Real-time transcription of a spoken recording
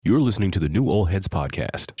You're listening to the New Old Heads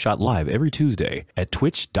podcast, shot live every Tuesday at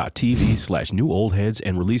twitch.tv/newoldheads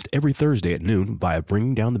and released every Thursday at noon via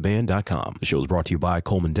bringingdowntheband.com. The show is brought to you by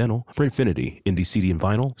Coleman Dental, Printfinity, Indie CD and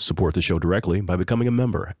Vinyl. Support the show directly by becoming a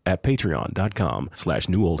member at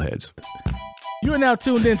patreon.com/newoldheads. You are now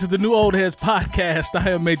tuned into the New Old Heads podcast. I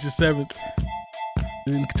am Major 7th.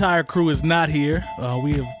 The entire crew is not here.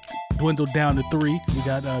 We have dwindled down to 3. We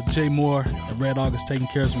got Jay Moore and Red August taking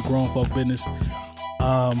care of some grown folk business.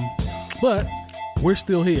 But we're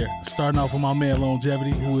still here. Starting off with my man Longevity,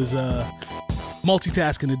 who is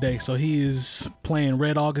multitasking today. So he is playing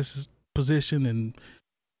Red August's position and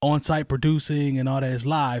on-site producing and all that is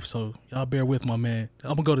live. So y'all bear with my man.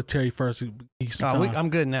 I'm gonna go to Terry first. I'm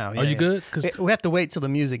good now. Are you good? Cause we have to wait till the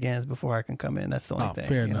music ends before I can come in. That's the only thing.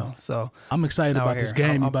 Fair enough. So I'm excited about this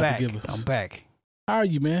game you're about to give us. I'm back. How are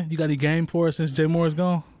you, man? You got any game for us since Jay Moore is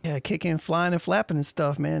gone? Yeah, kicking, flying, and flapping and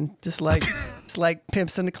stuff, man. Just like it's like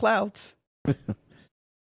pimps in the clouds.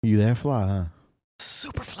 You that fly, huh?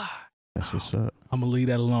 Super fly. That's what's up. I'm gonna leave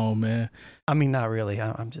that alone, man. I mean, not really.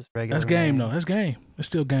 I'm just regular. That's game, though. That's game. It's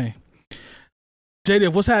still game.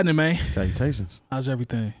 JDF, what's happening, man? Salutations. How's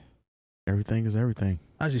everything? Everything is everything.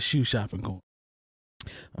 How's your shoe shopping going?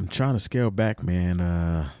 I'm trying to scale back,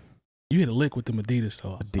 man. You hit a lick with the Adidas,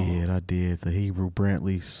 though. I did. The Hebrew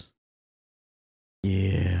Brantleys.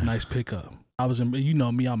 Yeah. Nice pickup. You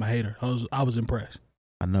know me, I'm a hater. I was impressed.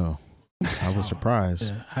 I know. I was surprised.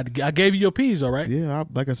 Yeah. I gave you your P's, all right? Yeah,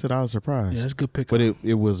 like I said, I was surprised. Yeah, it's a good pickup. But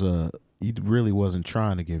it was he really wasn't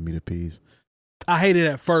trying to give me the P's. I hated it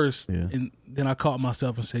at first, yeah. And then I caught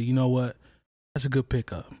myself and said, you know what? That's a good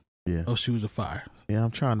pickup. Yeah. Those shoes are fire. Yeah,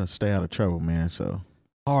 I'm trying to stay out of trouble, man, so.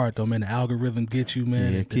 Hard, though, man. The algorithm gets you,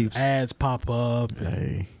 man. Yeah, it keeps ads pop up.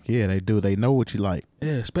 Hey, yeah, they do. They know what you like.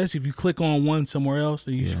 Yeah, especially if you click on one somewhere else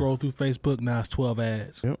and you scroll through Facebook, now it's 12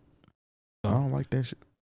 ads. Yep. So. I don't like that shit.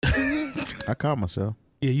 I caught myself.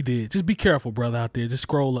 Yeah, you did. Just be careful, brother, out there. Just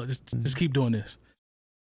scroll up. Just keep doing this.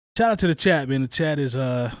 Shout out to the chat, man. The chat is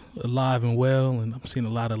alive and well, and I'm seeing a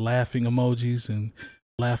lot of laughing emojis and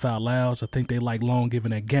laugh out louds. I think they like Long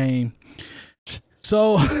giving that game.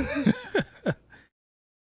 So,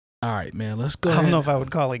 all right, man, let's go. I don't know if I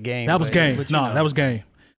would call it game. That was game. No, that was game.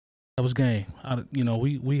 That was game.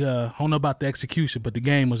 We I don't know about the execution, but the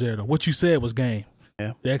game was there, though. What you said was game.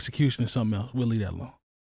 Yeah. The execution is something else. We'll leave that alone.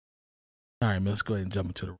 All right, man, let's go ahead and jump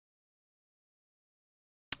into the.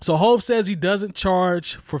 So Hov says he doesn't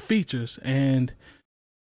charge for features, and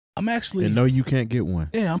I'm actually. And no, you can't get one.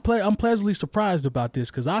 Yeah, I'm pleasantly surprised about this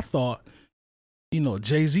because I thought,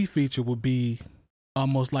 Jay-Z feature would be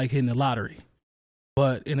almost like hitting the lottery.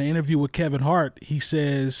 But in an interview with Kevin Hart, he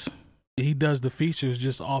says he does the features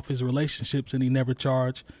just off his relationships, and he never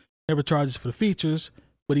charges for the features.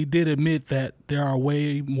 But he did admit that there are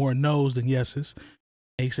way more no's than yeses.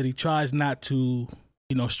 And he said he tries not to,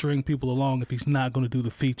 string people along if he's not going to do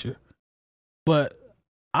the feature. But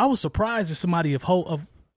I was surprised at somebody of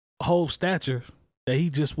Hov's stature that he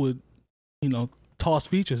just would, toss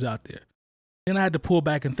features out there. Then I had to pull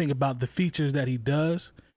back and think about the features that he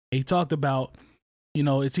does. And he talked about,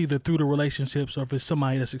 it's either through the relationships or if it's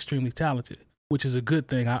somebody that's extremely talented, which is a good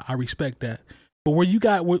thing. I respect that. But were you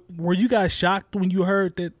guys shocked when you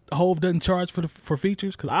heard that Hov doesn't charge for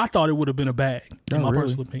features? Because I thought it would have been a bag. In my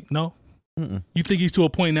personal opinion, no. Mm-mm. You think he's to a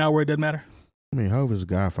point now where it doesn't matter? I mean, Hov is a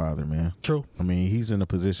godfather, man. True. I mean, he's in a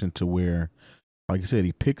position to where, like you said,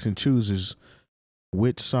 he picks and chooses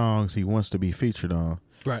which songs he wants to be featured on.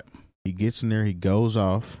 Right. He gets in there, he goes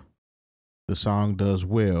off. The song does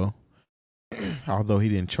well. Although he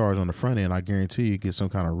didn't charge on the front end, I guarantee you get some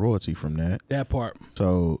kind of royalty from that. That part.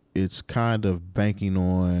 So it's kind of banking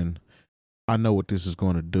on, I know what this is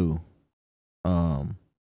going to do. So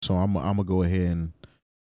I'm gonna go ahead and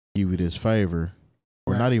give you this favor,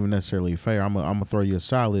 or not even necessarily a favor. I'm gonna throw you a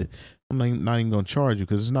solid. I'm not even gonna charge you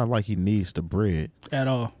because it's not like he needs the bread At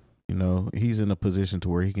all. He's in a position to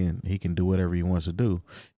where he can do whatever he wants to do.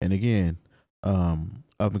 And again,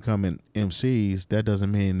 up and coming MCs, that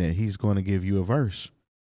doesn't mean that he's going to give you a verse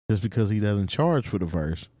just because he doesn't charge for the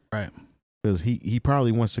verse. Right. Because he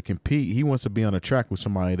probably wants to compete. He wants to be on a track with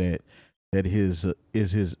somebody that is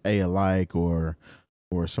his alike or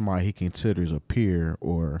somebody he considers a peer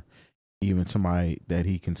or even somebody that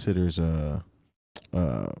he considers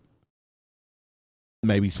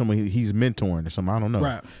maybe somebody he's mentoring or something. I don't know.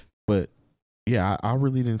 Right. But yeah, I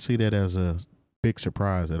really didn't see that as a big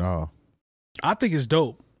surprise at all. I think it's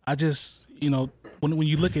dope. I just, when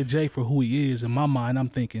you look at Jay for who he is, in my mind, I'm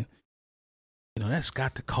thinking, that's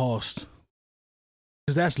got to cost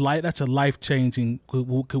Because that's a life-changing,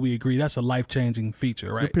 could we agree? That's a life-changing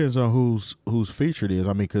feature, right? Depends on whose feature it is.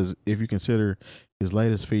 I mean, because if you consider his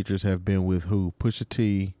latest features have been with who? Pusha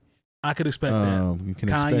T. I could expect that. You can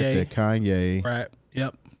expect that. Kanye. Right.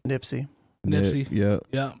 Yep. Nipsey. Yep.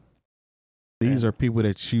 Yep. These are people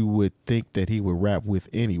that you would think that he would rap with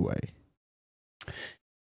anyway.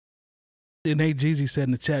 And Nate Jeezy said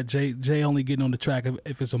in the chat, Jay only getting on the track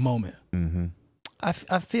if it's a moment. Mm-hmm.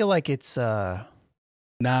 I feel like it's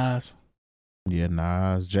Nas. Yeah,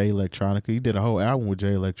 Nas, Jay Electronica. He did a whole album with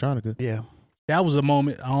Jay Electronica. Yeah. That was a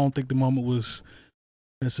moment. I don't think the moment was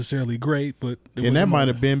necessarily great, but and that might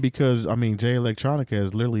have been because, I mean, Jay Electronica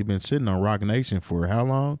has literally been sitting on Rock Nation for how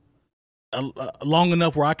long? Long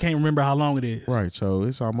enough where I can't remember how long it is. Right, so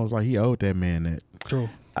it's almost like he owed that man that. True.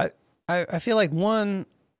 I feel like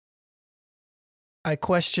I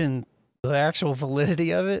question the actual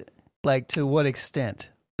validity of it. Like, to what extent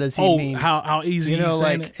does he mean? How easy, you know,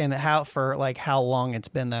 saying like, it? and how long it's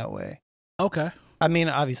been that way. Okay. I mean,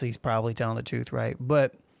 obviously he's probably telling the truth, right?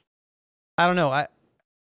 But I don't know.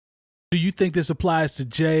 Do you think this applies to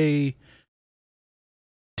Jay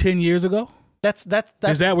 10 years ago? That's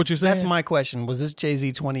Is that what you're saying? That's my question. Was this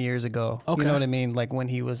Jay-Z 20 years ago? Okay. You know what I mean? Like when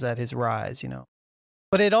he was at his rise, you know.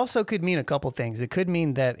 But it also could mean a couple things. It could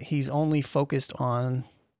mean that he's only focused on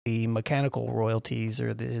the mechanical royalties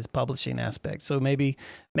or his publishing aspect. So maybe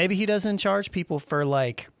he doesn't charge people for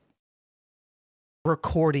like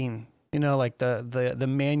recording, you know, like the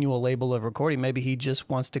manual label of recording. Maybe he just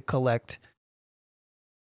wants to collect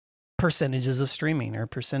percentages of streaming or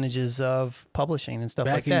percentages of publishing and stuff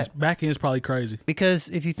like that. Back end's probably crazy. Because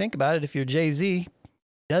if you think about it, if you're Jay-Z,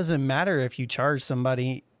 doesn't matter if you charge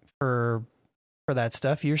somebody for that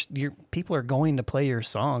stuff. Your people are going to play your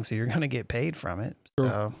song, so you're going to get paid from it. True.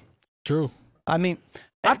 So, True. I mean,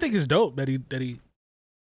 I think it's dope that he.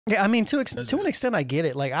 Yeah, I mean, to an extent, I get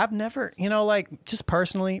it. Like, I've never, you know, like, just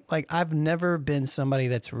personally, like, I've never been somebody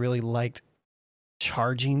that's really liked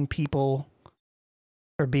charging people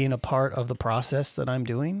for being a part of the process that I'm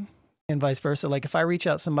doing, and vice versa. Like, if I reach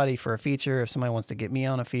out somebody for a feature, if somebody wants to get me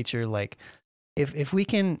on a feature, like, if we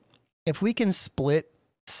can split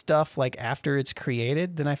stuff like after it's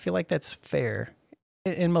created, then I feel like that's fair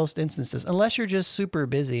in most instances, unless you're just super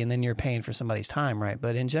busy and then you're paying for somebody's time, right?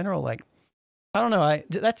 But in general, like, I don't know.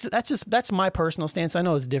 That's my personal stance. I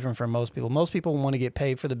know it's different from most people. Most people want to get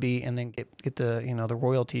paid for the beat and then get the, you know, the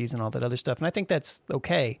royalties and all that other stuff. And I think that's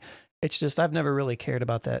okay. It's just I've never really cared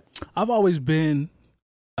about that. I've always been.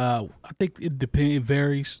 I think it depends. It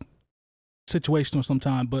varies, situational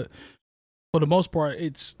sometimes, but for the most part,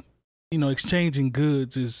 it's, you know, exchanging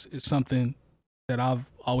goods is something that I've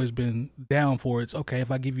always been down for. It's okay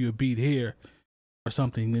if I give you a beat here or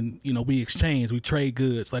something, then, you know, we exchange, we trade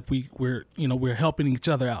goods, like we're helping each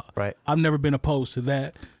other out. Right. I've never been opposed to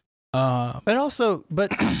that.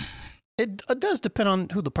 But it does depend on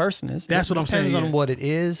who the person is. That's what I'm saying. Depends on what it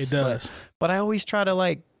is. It does. But I always try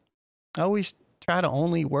to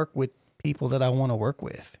only work with people that I want to work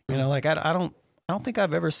with. You know, like I don't think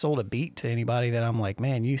I've ever sold a beat to anybody that I'm like,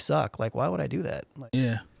 man, you suck. Like, why would I do that? Like,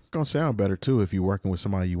 yeah. It's going to sound better, too, if you're working with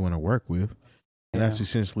somebody you want to work with. And that's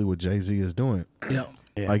essentially what Jay-Z is doing. Yeah.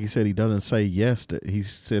 Like he said, he doesn't say yes. He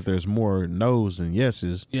said there's more no's than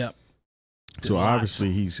yeses. Yeah. So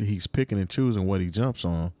obviously he's picking and choosing what he jumps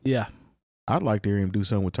on. Yeah. I'd like to hear him do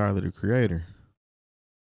something with Tyler, the Creator.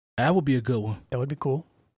 That would be a good one. That would be cool.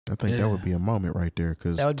 I think that would be a moment right there,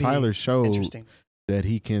 because Tyler showed that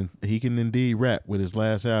he can indeed rap with his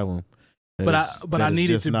last album. But I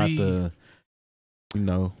needed to be,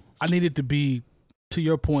 I needed to be, to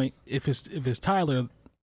your point, if it's Tyler, it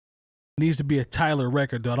needs to be a Tyler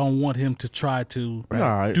record, though. I don't want him to try to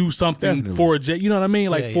do something for Jay. You know what I mean?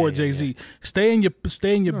 Like Jay-Z. Yeah. Stay in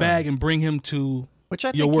your bag and bring him to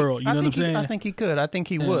your world. You know what I'm saying? I think he could. I think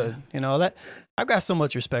he would. You know, that I've got so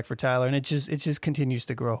much respect for Tyler, and it just continues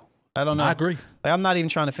to grow. I don't know. I agree. Like, I'm not even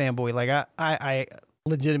trying to fanboy. Like, I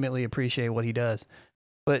legitimately appreciate what he does.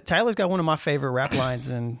 But Tyler's got one of my favorite rap lines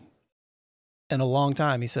in a long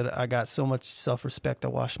time. He said, "I got so much self-respect, I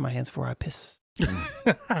wash my hands before I piss."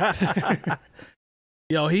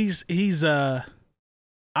 Yo, he's I'm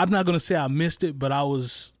not gonna say I missed it, but I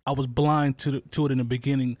was blind to it in the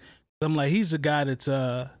beginning. I'm like, he's a guy that's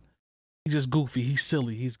he's just goofy, he's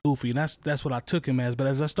silly, he's goofy, and that's what I took him as. But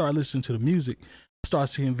as I started listening to the music, I started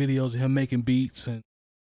seeing videos of him making beats and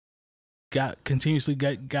got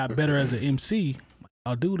better as an MC.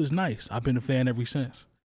 Our dude is nice. I've been a fan ever since.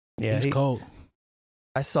 Yeah, he's cold.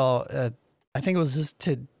 I saw, I think it was just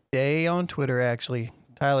today on Twitter, actually.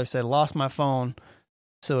 Tyler said, "Lost my phone,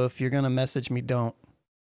 so if you're going to message me, don't.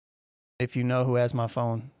 If you know who has my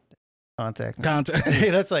phone, contact me. Contact.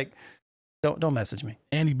 That's like, don't message me.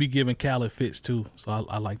 And he be giving Khaled fits too, so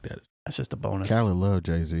I like that. That's just a bonus. Khaled love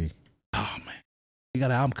Jay-Z. Oh man, he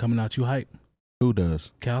got an album coming out. You hype? Who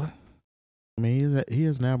does? Khaled? I mean, he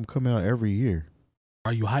has an album coming out every year.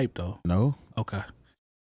 Are you hyped though? No. Okay.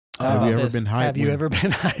 Have you ever been hyped? Have you ever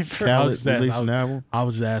been hyped for Khaled released an album? I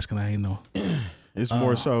was just asking. I ain't know. It's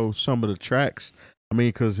more so some of the tracks. I mean,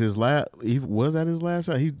 because his last, was that his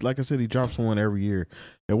last? He, like I said, he drops one every year.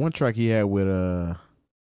 That one track he had with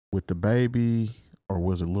the Baby, or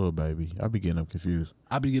was it Lil Baby? I be getting them confused.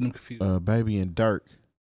 Baby and Dirk.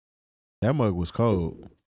 That mug was cold.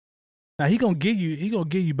 Now he gonna give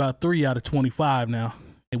you about 3 out of 25 now,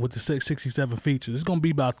 and with the 67 features, it's gonna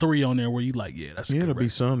be about 3 on there where you like, yeah, that's a Yeah, good it'll be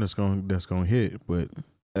record. some that's gonna hit. But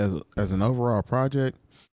as an overall project,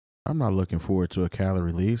 I'm not looking forward to a Khaled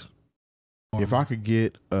release. If I could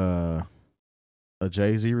get a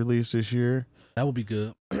Jay-Z release this year, that would be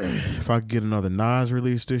good. If I could get another Nas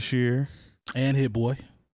release this year, and Hit Boy,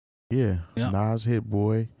 yeah, Yep. Nas, Hit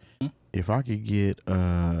Boy. Mhm. If I could get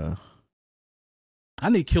I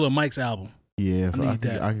need Killer Mike's album. yeah, if I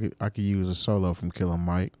need I could use a solo from Killer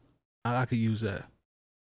Mike. I could use that.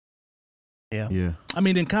 Yeah. I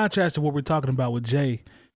mean, in contrast to what we're talking about with Jay,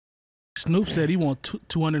 Snoop said he wants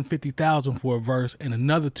 $250,000 for a verse and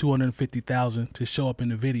another $250,000 to show up in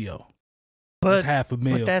the video. That's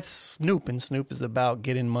 $500,000. But that's Snoop, and Snoop is about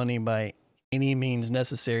getting money by any means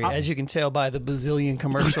necessary, as you can tell by the bazillion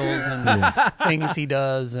commercials and things he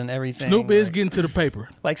does and everything. Snoop is getting to the paper.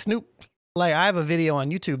 Like Snoop, like I have a video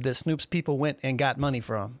on YouTube that Snoop's people went and got money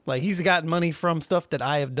from. Like he's gotten money from stuff that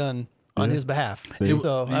I have done on his behalf.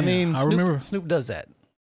 So I mean, I remember Snoop does that.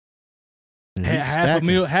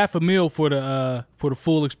 $500,000 for the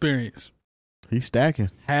full experience. He's stacking.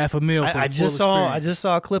 $500,000 for I the just full saw experience.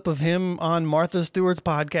 a clip of him on Martha Stewart's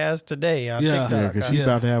podcast today on TikTok. Yeah, because she's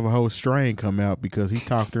about to have a whole strain come out because he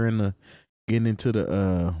talked her into getting into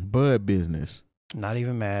the bud business. Not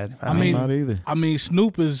even mad. I mean, not either. I mean,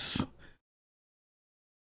 Snoop is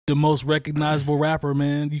the most recognizable rapper,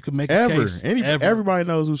 man. You can make a case. Ever. Everybody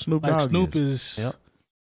knows who Snoop Dogg is. Snoop is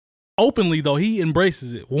openly though. He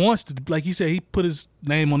embraces it. Wants to, like you said, he put his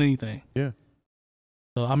name on anything. Yeah.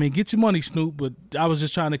 So I mean, get your money, Snoop. But I was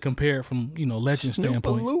just trying to compare it from legend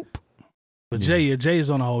standpoint. Loop. But Jay is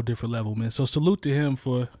on a whole different level, man. So salute to him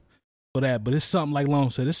for that. But it's something like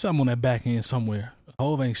Lone said. It's something on that back end somewhere.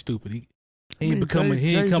 Hov ain't stupid. He ain't become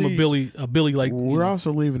a Billy like. We're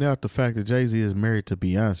also leaving out the fact that Jay-Z is married to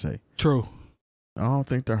Beyonce. True. I don't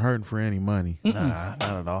think they're hurting for any money. Nah, not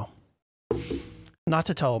at all. Not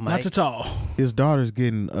at all, Mike. Not at all. His daughter's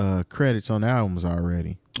getting credits on albums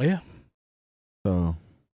already. Yeah. So,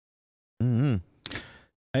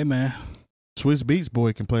 hey man, Swiss Beats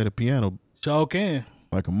Boy can play the piano. Sure can.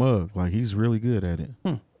 Like a mug. Like he's really good at it.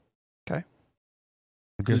 Okay.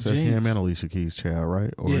 I guess that's him and Alicia Keys' child,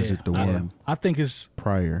 right? Or is it the one? I think it's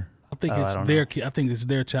prior. I think it's their kid. I think it's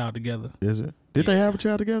their child together. Is it? Did they have a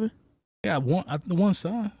child together? Yeah, one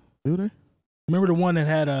son. Do they? Remember the one that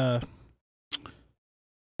had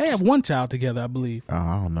They have one child together, I believe. Oh,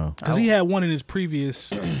 I don't know. Because he had one in his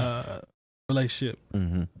previous relationship.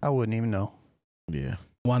 Mm-hmm. I wouldn't even know. Yeah.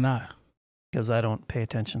 Why not? Because I don't pay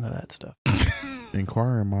attention to that stuff.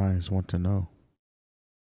 Inquiring minds want to know.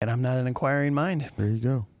 And I'm not an inquiring mind. There you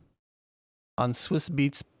go. On Swiss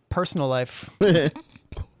Beats' personal life.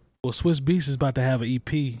 Well, Swiss Beats is about to have an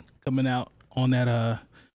EP coming out on that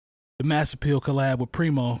the Mass Appeal collab with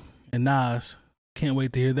Primo and Nas. Can't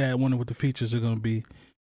wait to hear that. I wonder what the features are going to be.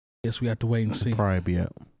 Guess we have to wait and see. Probably be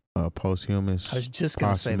a posthumous. I was just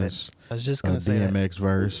going to say that. I was just going to say DMX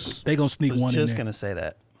verse. They going to sneak one in there. Just going to say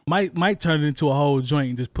that. Might turn it into a whole joint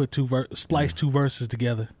and just put splice two verses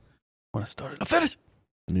together. Want to start it? I'll finish.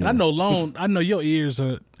 Yeah. And I know your ears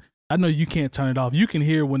are, I know you can't turn it off. You can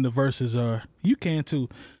hear when the verses are, you can too.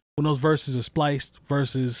 When those verses are spliced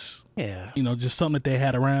versus, just something that they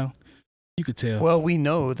had around, you could tell. Well, we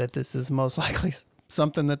know that this is most likely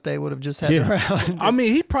something that they would have just had around. I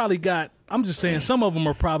mean, he probably got, I'm just saying, some of them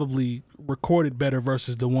are probably recorded better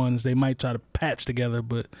versus the ones they might try to patch together,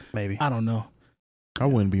 but maybe. I don't know. I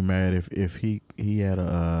wouldn't be mad if he had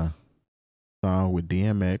a song with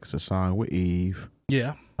DMX, a song with Eve,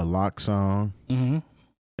 a Lock song, and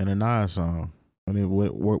a Nas song. I mean,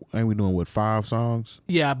 what ain't we doing? 5 songs?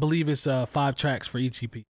 Yeah, I believe it's 5 tracks for each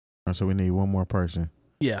EP. So we need one more person.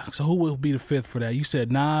 Yeah. So who will be the 5th for that? You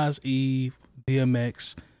said Nas, Eve,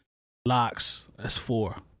 DMX, Locks. That's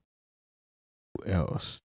 4. Who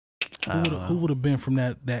else? Who would have been from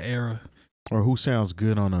that era? Or who sounds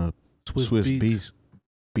good on a Swiss Beats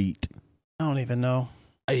beat? I don't even know.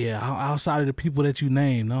 Yeah, outside of the people that you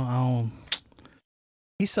named, no, I don't.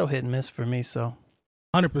 He's so hit and miss for me. So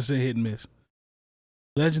 100% hit and miss.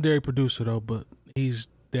 Legendary producer though, but he's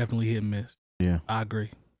definitely hit and miss. Yeah, I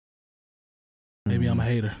agree. Maybe I'm a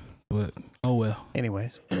hater, but oh well.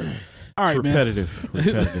 anyways, All right, it's repetitive. man.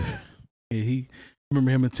 Repetitive. Yeah,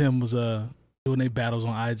 remember him and Tim was doing their battles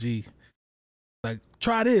on IG. Like,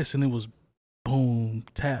 try this, and it was boom,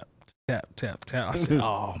 tap, tap, tap, tap. I said,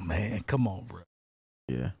 oh man, come on, bro.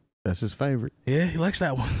 Yeah, that's his favorite. Yeah, he likes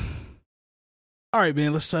that one. All right,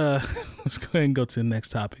 man. Let's go ahead and go to the next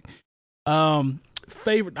topic.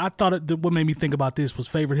 Favorite. I thought what made me think about this was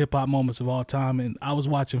favorite hip hop moments of all time, and I was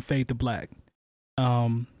watching Fade to Black.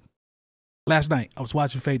 Last night I was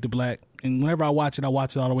watching Fade to Black, and whenever I watch it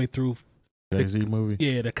all the way through. Jay-Z movie.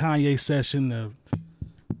 Yeah, the Kanye session.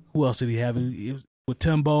 Who else did he have? He was with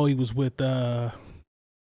Timbo. He was with.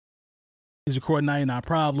 He's recording 99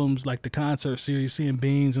 Problems, like the concert series, Seeing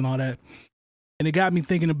Beans and all that. And it got me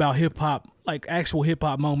thinking about hip hop, like actual hip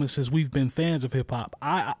hop moments since we've been fans of hip hop.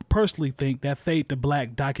 I personally think that Fade to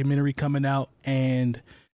Black documentary coming out and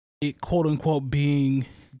it quote unquote being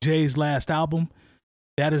Jay's last album,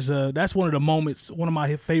 that's one of the moments, one of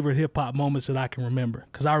my favorite hip hop moments that I can remember.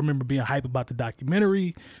 Because I remember being hype about the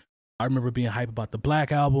documentary. I remember being hype about the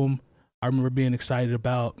Black album. I remember being excited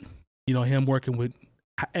about, him working with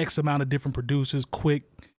X amount of different producers. Quick,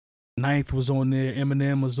 Ninth was on there,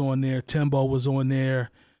 Eminem was on there, Timbo was on there.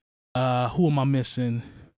 Who am I missing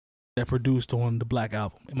that produced on the Black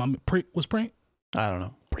album? Was Prince? I don't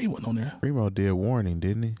know. Prince wasn't on there. Primo did Warning,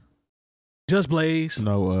 didn't he? Just Blaze.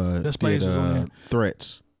 No, Just Blaze was on there.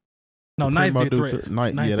 Threats. No, Ninth did Threats.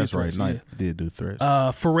 Yeah, that's right. Threats, Ninth did do Threats.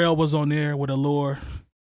 Pharrell was on there with Allure.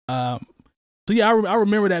 So yeah, I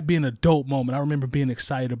remember that being a dope moment. I remember being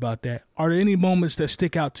excited about that. Are there any moments that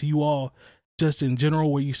stick out to you all, just in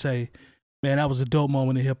general, where you say, "Man, that was a dope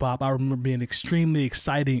moment in hip hop"? I remember being extremely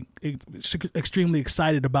excited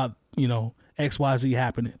about XYZ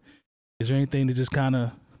happening. Is there anything that just kind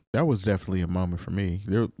of? That was definitely a moment for me.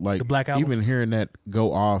 There, like the Black album? Even hearing that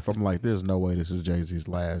go off, I'm like, "There's no way this is Jay-Z's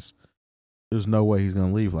last. There's no way he's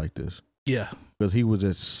gonna leave like this." Yeah, because he was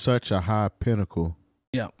at such a high pinnacle.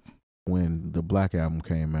 Yeah. When the Black album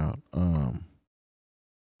came out,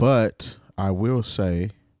 but I will say,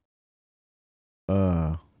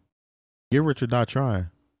 "Get Rich or Die Trying."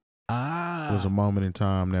 Was a moment in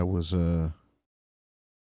time that was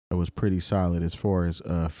pretty solid as far as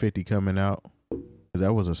 50 coming out.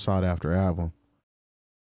 That was a sought after album.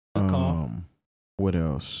 What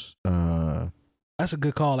else? That's a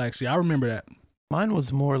good call, actually. I remember that. Mine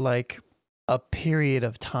was more like a period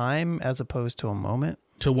of time as opposed to a moment.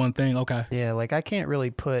 To one thing, okay. Yeah, like I can't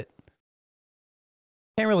really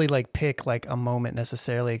like pick like a moment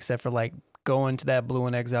necessarily, except for like going to that Blue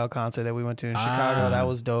in Exile concert that we went to in Chicago. That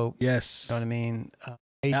was dope. Yes. You know what I mean?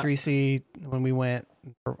 A3C when we went,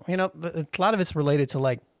 a lot of it's related to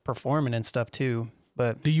like performing and stuff too.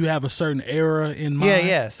 But do you have a certain era in mind?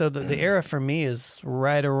 Yeah. So the era for me is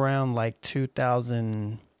right around like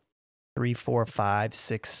 2003, 4, 5,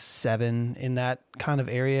 6, 7 in that kind of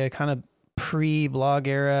area, kind of pre-blog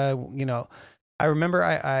era. I remember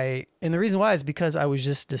and the reason why is because I was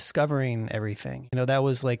just discovering everything. That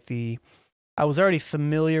was like I was already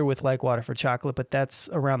familiar with Like Water for Chocolate, but that's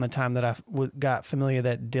around the time that I got familiar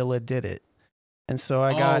that Dilla did it. And so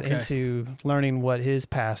I got into learning what his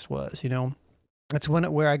past was, That's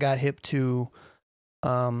where I got hip to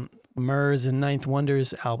Murs and Ninth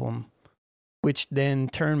Wonder's album, which then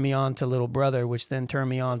turned me on to Little Brother, which then turned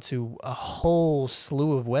me on to a whole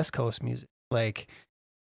slew of West Coast music,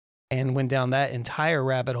 and went down that entire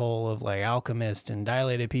rabbit hole of like Alchemist and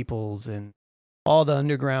Dilated Peoples and all the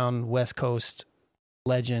underground West Coast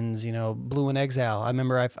legends, Blue in Exile. I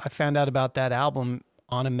remember I found out about that album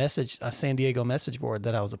on a San Diego message board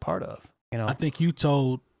that I was a part of. I think you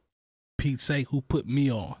told Pete Say who put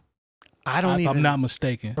me on. If I'm not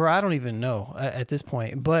mistaken. Bro, I don't even know at this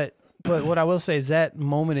point. But what I will say is that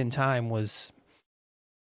moment in time there's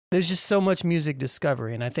just so much music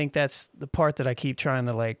discovery. And I think that's the part that I keep trying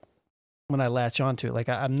to like, when I latch onto it, like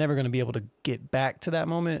I'm never going to be able to get back to that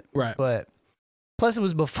moment. Right. But plus it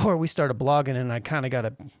was before we started blogging and I kind of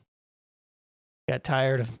got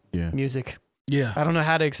tired of music. Yeah. I don't know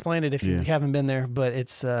how to explain it if you haven't been there, but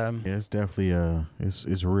it's, it's definitely,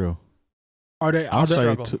 it's real.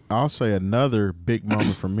 I'll say another big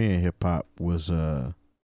moment for me in hip hop was, when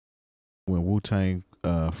Wu-Tang,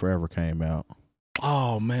 Forever came out.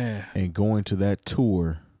 Oh man. And going to that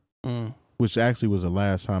tour, which actually was the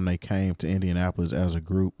last time they came to Indianapolis as a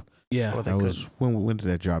group. Yeah. That was when did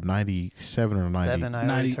that drop? 97 or 90? 7,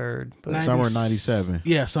 I always heard. But summer 97.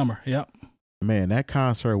 Yeah, summer. Yep. Man, that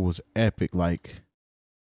concert was epic. Like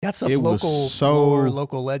That's a It was local so- lore,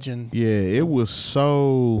 local legend. Yeah, it was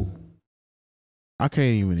so. I can't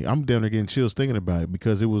even. I'm down there getting chills thinking about it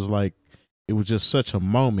because it was like, it was just such a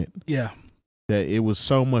moment Yeah. that it was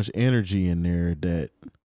so much energy in there that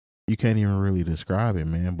you can't even really describe it,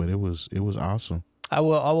 man. But it was awesome. I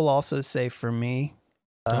will also say for me,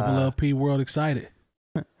 Double LP World Excited.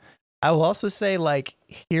 I will also say like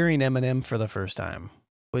hearing Eminem for the first time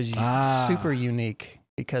was super unique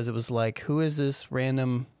because it was like, who is this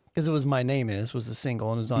random? Because it was My Name Is was the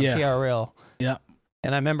single and it was on TRL. Yeah.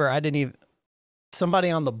 And I remember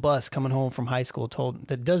somebody on the bus coming home from high school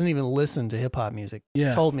that doesn't even listen to hip hop music.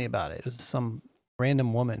 Yeah. Told me about it. It was some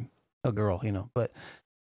random woman, a girl,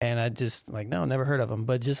 and I just like, no, never heard of him,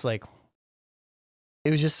 but just like, it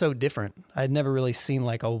was just so different. I'd never really seen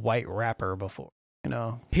like a white rapper before,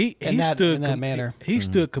 He in stood that manner. He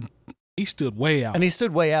stood way out. And he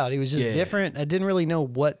stood way out. He was just Yeah. different. I didn't really know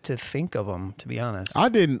what to think of him, to be honest. I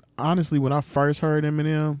didn't honestly when I first heard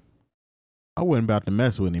Eminem. I wasn't about to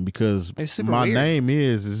mess with him because It was super My weird. Name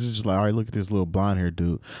Is just like, all right, look at this little blonde hair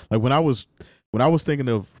dude. Like when I was thinking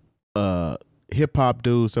of hip hop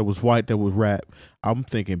dudes that was white that would rap, I'm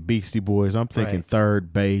thinking Beastie Boys. I'm thinking Right.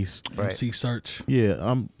 Third Base. Right. MC Search.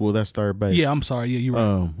 Yeah, that's Third Base. Yeah, I'm sorry. Yeah, you're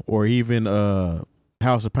right. Or even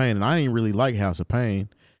House of Pain, and I didn't really like House of Pain.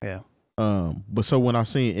 Yeah. But so when I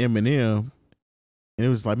seen Eminem, and it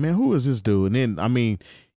was like, man, who is this dude? And then I mean,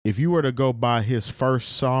 if you were to go by his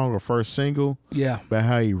first song or first single, Yeah. about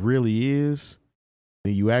how he really is,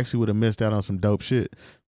 then you actually would have missed out on some dope shit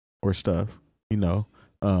or stuff.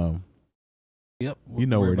 Yep. You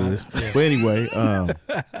know where it is. But anyway,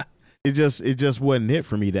 it just wasn't it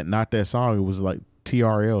for me. Not that song. It was like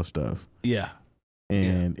TRL stuff. Yeah.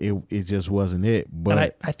 And it just wasn't it. But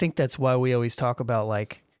And I think that's why we always talk about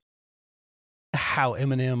like how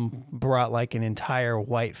Eminem brought like an entire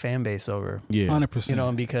white fan base over, yeah, 100%.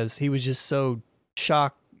 and because he was just so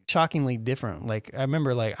shockingly different. Like I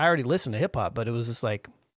remember, like I already listened to hip hop, but it was just like,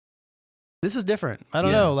 this is different. I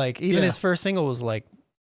don't Yeah. know. Like even Yeah. his first single was like,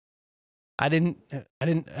 I don't know.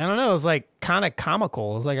 It was like kind of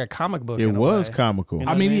comical. It was like a comic book. it in a was way. comical. You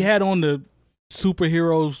know I mean, what I he mean? had on the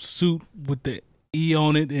superhero suit with the E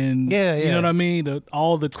on it, and Yeah, you yeah. know what I mean.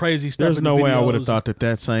 All the crazy stuff. There's in the no way I would have videos. thought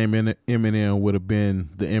that same Eminem would have been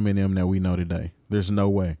the Eminem that we know today. There's no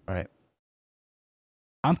way. Right.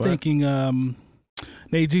 I'm What? thinking.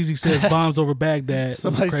 Nate Jeezy says "Bombs Over Baghdad." Was a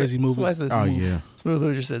Somebody crazy said, movie. somebody said, Oh yeah. Smooth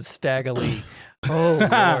Hoosier said Stagger Lee. Oh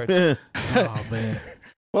Lord. Oh man.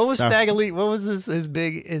 What was That's- Stagger Lee? What was his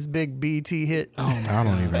big BT hit? Oh my I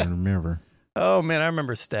don't God. even remember. Oh man, I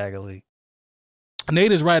remember Stagger Lee.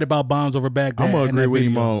 Nate is right about "Bombs Over Baghdad." I'm gonna in agree that with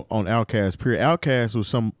him video. on Outkast. Period.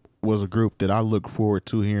 Outkast was a group that I look forward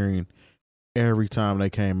to hearing every time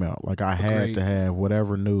they came out. Like I had Agreed. to have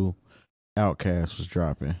whatever new Outkast was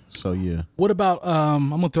dropping. So yeah, What about?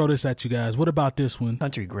 I'm gonna throw this at you guys. What about this one?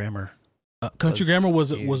 Country Grammar. Country Was Grammar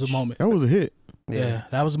was a huge. moment. that was a hit. Yeah,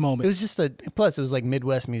 that was a It moment. was just plus it was like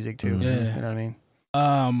Midwest music too. Mhm. Yeah. You know what I mean?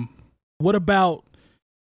 What about?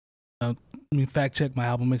 Let me fact check my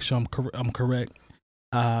album. Make sure I'm correct.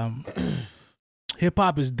 Hip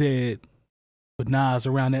hop is dead with Nas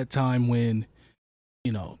around that time when,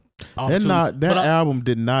 That album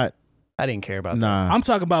did not. I didn't care about that. Nah. I'm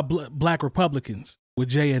talking about Black Republicans with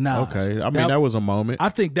Jay and Nas. Okay. I mean, that was a moment. I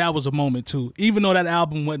think that was a moment too. Even though that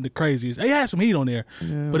album wasn't the craziest, it had some heat on there,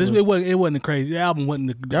 Yeah, but it wasn't the crazy. The album wasn't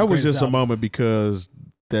the that was craziest just a album. moment because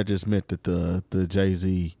that just meant that the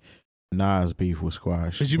Jay-Z Nas beef was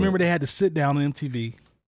squashed. Because you But remember they had to sit down on MTV,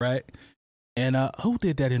 right? And who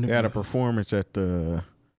did that interview? they had a performance at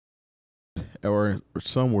or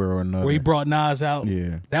somewhere or another. where he brought Nas out.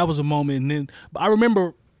 Yeah. That was a moment. And then I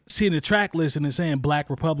remember seeing the track list and it saying Black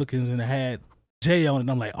Republicans and it had Jay on it.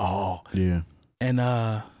 And I'm like, oh. Yeah. And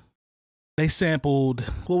they sampled,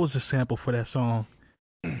 what was the sample for that song?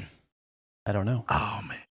 I don't know. Oh,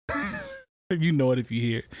 man. You know it if you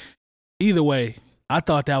hear it. Either way, I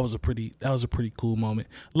thought that was a pretty cool moment.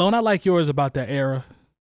 Lone, I like yours about that era.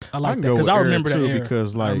 I like can that go because with I era, remember that too, era.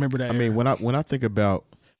 because like I remember that. I mean era. when I think about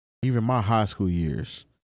even my high school years,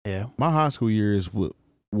 Yeah. my high school years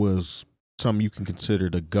was something you can consider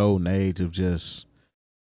the golden age of just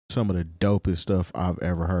some of the dopest stuff I've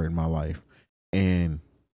ever heard in my life, and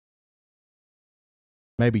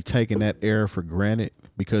maybe taking that era for granted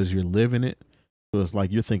because you're living it. So it's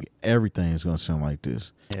like you're thinking everything is gonna sound like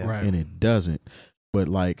this, Yeah. Right. and it doesn't. But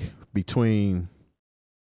like between,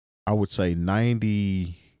 I would say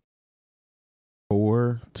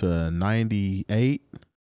 94 to 98,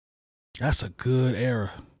 That's a good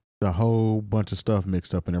era. the whole bunch of stuff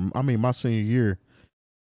mixed up in there. I mean, my senior year,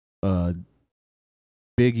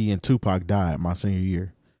 Biggie and Tupac died my senior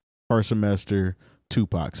year. First semester,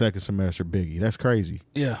 Tupac. Second semester, Biggie. That's crazy.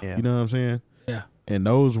 Yeah. You know what I'm saying? Yeah. And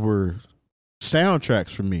those were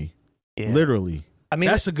soundtracks for me. Yeah. Literally. I mean,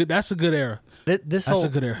 That's a good era. this That's whole a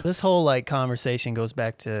good era. this whole like conversation goes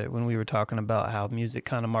back to when we were talking about how music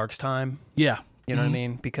kind of marks time. Yeah. You know what I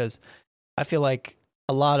mean? Because I feel like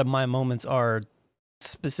a lot of my moments are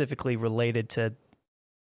specifically related to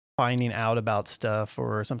finding out about stuff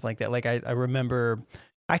or something like that. Like I remember,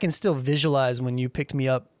 I can still visualize when you picked me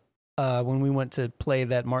up when we went to play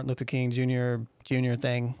that Martin Luther King Jr.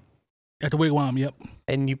 thing, At the Wigwam, yep.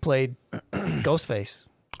 and you played Ghostface.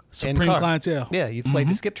 Supreme car. Clientele. Yeah, you played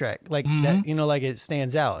the skip track. Like that, you know, like it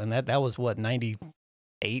stands out. And that was what,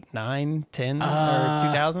 98, 9, 10, or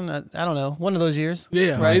 2000? I don't know. One of those years.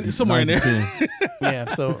 Yeah, Right. somewhere in there. 92.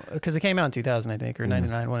 Yeah, so because it came out in 2000, I think, or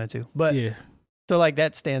 99, one or two. But Yeah. so like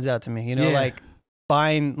that stands out to me. You know, Yeah. like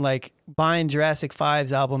buying Jurassic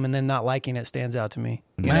 5's album and then not liking it stands out to me.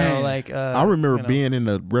 You Man. know, like I remember you know. being in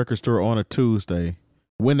the record store on a Tuesday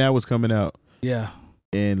when that was coming out Yeah.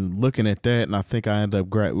 and looking at that, and I think I ended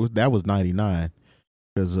up that was 99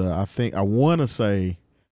 because I want to say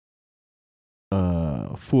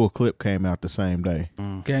Full Clip came out the same day,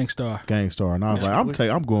 Gangstar. Gangstar, and I was like,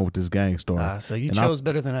 I'm going with this Gangstar. So you And chose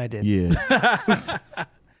better than I did. Yeah,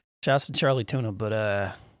 Shouts to Charlie Tuna, but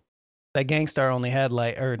that Gangstar only had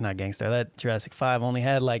that Jurassic 5 only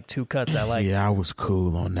had like 2 cuts I liked. yeah, I was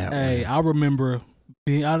cool on that Hey, one. I remember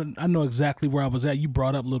I know exactly where I was at. You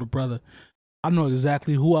brought up Little Brother. I know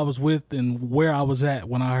exactly who I was with and where I was at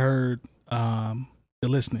when I heard The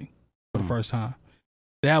Listening for the first time.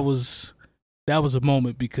 That was a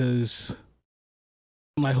moment because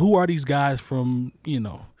I'm like, who are these guys from,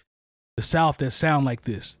 the South that sound like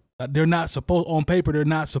this? They're not supposed, on paper, they're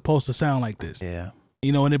not supposed to sound like this. Yeah.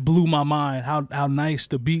 And it blew my mind how nice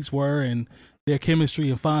the beats were and their chemistry,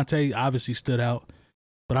 and Fonte obviously stood out.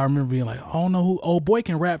 But I remember being like, I don't know who, old boy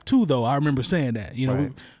can rap too, though. I remember saying that.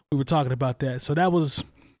 Right. We were talking about that. So that was,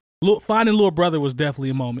 finding Little Brother was definitely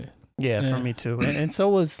a moment. Yeah, for me too. And so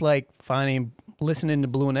was like listening to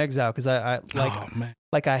Blue in Exile, because I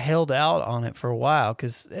held out on it for a while,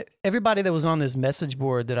 because everybody that was on this message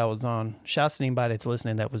board that I was on, shouts to anybody that's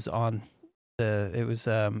listening that was on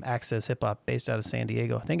Access Hip Hop based out of San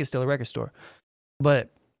Diego. I think it's still a record store. But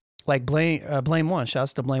like Blame One,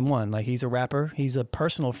 shouts to Blame One. Like, he's a rapper. He's a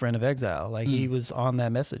personal friend of Exile. Like, he was on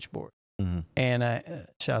that message board. Mm-hmm. And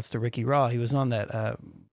shouts to Ricky Raw. He was on that,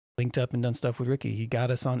 linked up and done stuff with Ricky. He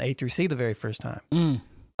got us on A through C the very first time.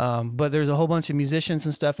 But there's a whole bunch of musicians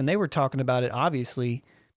and stuff, and they were talking about it obviously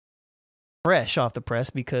fresh off the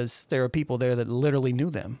press, because there are people there that literally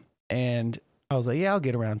knew them. And I was like, yeah, I'll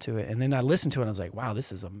get around to it. And then I listened to it and I was like, wow,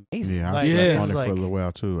 this is amazing. Yeah, I like, slept on it's it like, for a little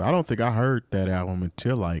while too. I don't think I heard that album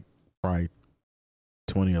until like probably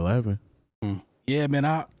 2011. Yeah, man,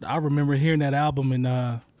 I remember hearing that album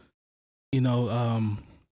and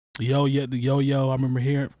Yo Yo. I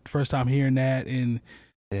remember first time hearing that, and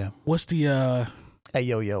what's the hey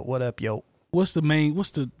yo, what up, yo? What's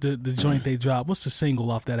the joint they dropped? What's the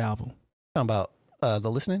single off that album? Talking about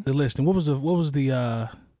The Listening? The Listening. What was the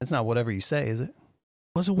It's not Whatever You Say, is it?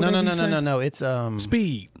 Was it Whatever You Say? No. It's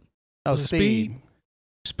Speed. Oh, Was it Speed.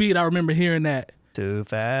 Speed, I remember hearing that. Too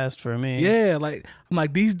fast for me. Yeah, like I'm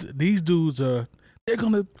like, these dudes they're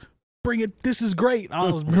gonna bring it. This is great.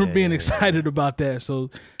 I was remember being excited about that. So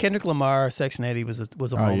Kendrick Lamar, Section 80 was a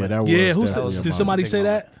Oh moment. yeah, that was. yeah, who definitely said? a Did moment. somebody say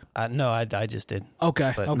moment. that? No, I just did.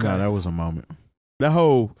 Okay, But- okay. No, that was a moment. That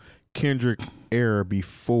whole Kendrick era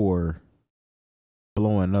before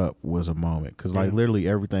blowing up was a moment, because like literally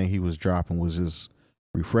everything he was dropping was just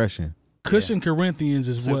refreshing. Cushion Corinthians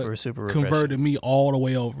is what super converted me all the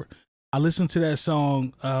way over. I listened to that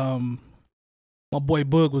song. My boy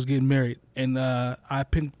Boog was getting married, and I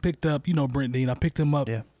picked up, Brent Dean. I picked him up.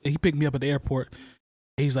 Yeah. He picked me up at the airport.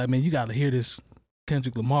 He's like, man, you got to hear this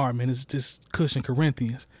Kendrick Lamar, man. It's this Cushion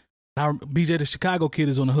Corinthians. And BJ the Chicago Kid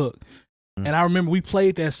is on the hook. And I remember we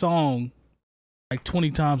played that song like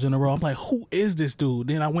 20 times in a row. I'm like, who is this dude?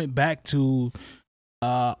 Then I went back to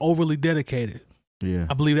Overly Dedicated. Yeah,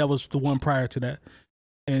 I believe that was the one prior to that.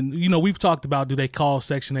 And, we've talked about, do they call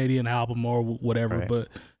Section 80 an album or whatever. Right. But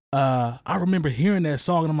I remember hearing that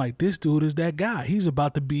song, and I'm like, this dude is that guy. He's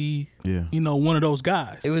about to be, one of those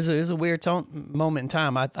guys. It was a weird moment in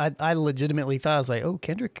time. I legitimately thought, I was like, oh,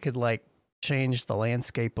 Kendrick could like change the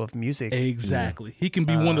landscape of music. Exactly. He can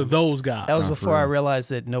be one of those guys. That was for before I real.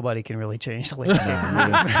 realized that nobody can really change the landscape of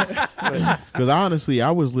music. because honestly,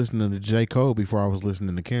 I was listening to J. Cole before I was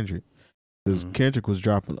listening to Kendrick. Because Kendrick was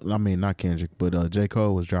dropping, I mean, not Kendrick, but J.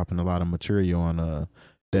 Cole was dropping a lot of material on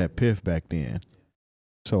that Piff back then.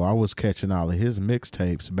 So I was catching all of his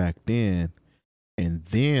mixtapes back then. and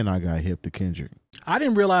then I got hip to Kendrick. I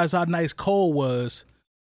didn't realize how nice Cole was.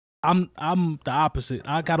 I'm the opposite.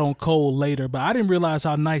 I got on Cole later, but I didn't realize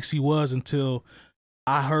how nice he was until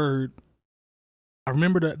I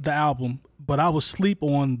remember the album, but I was asleep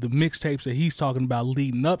on the mixtapes that he's talking about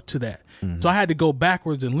leading up to that. So I had to go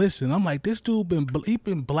backwards and listen. I'm like, this dude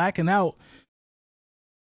been blacking out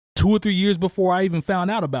 2 or 3 years before I even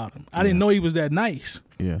found out about him. I didn't know he was that nice.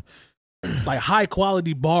 Yeah. Like high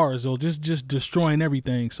quality bars or just destroying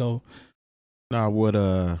everything. So now what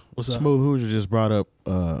what's up? Smooth Hoosier just brought up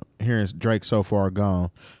hearing Drake So Far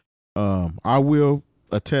Gone. I will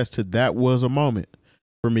attest to that was a moment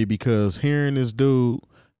for me because hearing this dude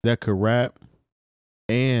that could rap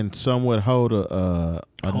and somewhat hold a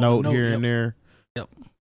note here and there. Yep.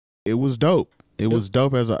 It was dope. It was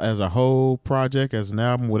dope as a whole project, as an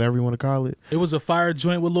album, whatever you want to call it. It was a fire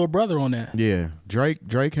joint with Lil Brother on that. Yeah.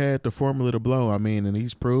 Drake had the formula to blow. I mean, and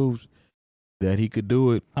he's proved that he could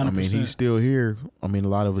do it. 100%. I mean, he's still here. I mean, a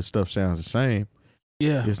lot of his stuff sounds the same.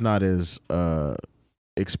 Yeah. It's not as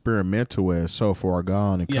experimental as So Far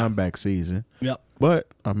Gone and Comeback Season. Yep. But,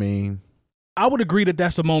 I mean, I would agree that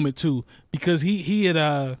that's a moment too, because he had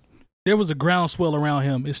there was a groundswell around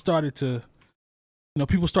him. It started to,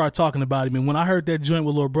 people started talking about him, and when I heard that joint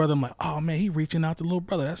with Lil Brother, I'm like, oh man, he reaching out to Lil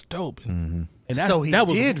Brother. That's dope. And So he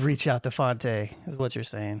did reach out to Fonte, is what you're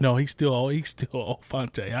saying. No, he's still all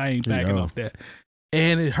Fonte. I ain't backing off that.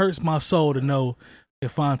 And it hurts my soul to know that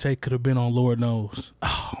Fonte could have been on Lord Knows.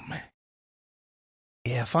 Oh man.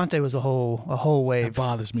 Yeah, Fonte was a whole wave. That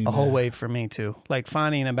bothers me. A whole wave for me too. Like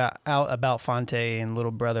finding out about Fonte and Little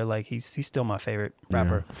Brother, like he's still my favorite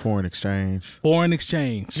rapper. Yeah, Foreign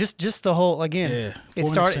Exchange. Just the whole again. Yeah, it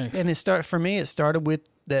started with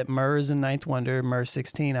that Murs and Ninth Wonder Murs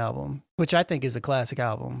 16 album, which I think is a classic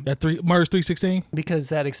album. That Murs 316? Because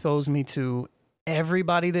that exposed me to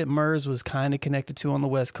everybody that Murs was kind of connected to on the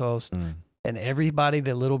West Coast and everybody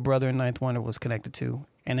that Little Brother and Ninth Wonder was connected to.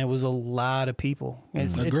 And it was a lot of people.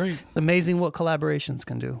 It's amazing what collaborations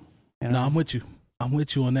can do. No, I'm with you. I'm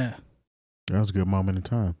with you on that. That was a good moment in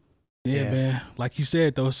time. Yeah, man. Like you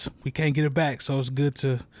said, we can't get it back. So it's good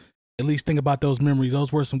to at least think about those memories.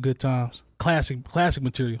 Those were some good times. Classic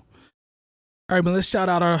material. All right, man, let's shout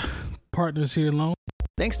out our partners here, Lone.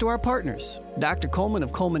 Thanks to our partners. Dr. Coleman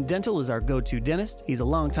of Coleman Dental is our go-to dentist. He's a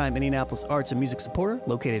longtime Indianapolis arts and music supporter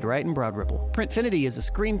located right in Broad Ripple. Printfinity is a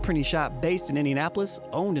screen printing shop based in Indianapolis,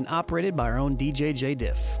 owned and operated by our own DJ J.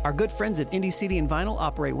 Diff. Our good friends at Indie CD and Vinyl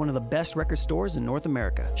operate one of the best record stores in North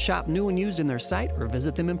America. Shop new and used in their site or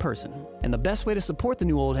visit them in person. And the best way to support the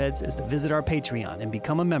New Old Heads is to visit our Patreon and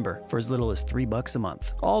become a member for as little as $3 a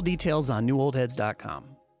month. All details on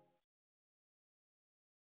newoldheads.com.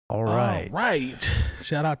 All right.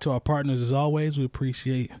 Shout out to our partners as always. We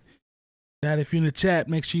appreciate that. If you're in the chat,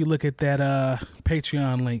 make sure you look at that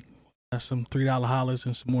Patreon link. That's some $3 hollers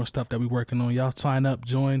and some more stuff that we're working on. Y'all sign up,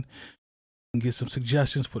 join, and get some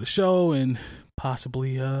suggestions for the show and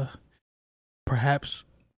possibly perhaps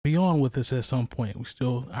be on with us at some point. We're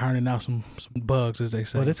still ironing out some bugs, as they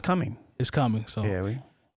say. But it's coming. It's coming. So yeah,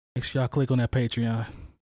 make sure y'all click on that Patreon.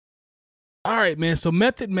 All right, man. So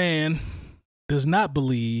Method Man does not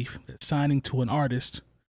believe that signing to an artist,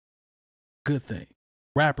 good thing.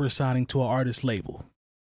 Rappers signing to an artist label.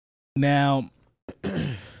 Now,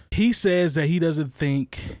 he says that he doesn't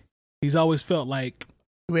think, he's always felt like.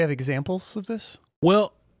 Do we have examples of this?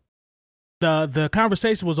 Well, the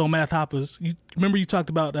conversation was on Math Hopper's. You remember you talked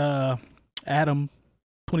about Adam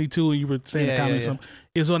 22 and you were saying the comment or something.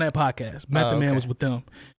 It was on that podcast. Method Man was with them.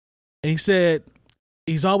 And he said,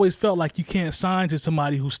 he's always felt like you can't sign to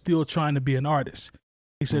somebody who's still trying to be an artist.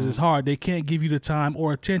 He says it's hard. They can't give you the time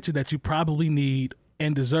or attention that you probably need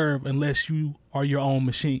and deserve unless you are your own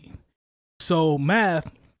machine. So Math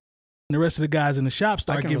and the rest of the guys in the shop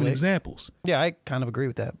start giving examples. Yeah, I kind of agree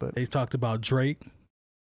with that. But they talked about Drake,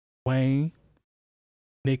 Wayne,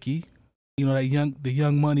 Nicki, the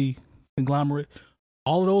Young Money conglomerate.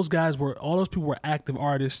 All those people were active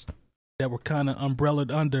artists that were kind of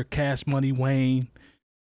umbrellaed under Cash Money, Wayne,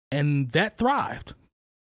 and that thrived.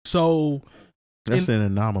 So that's an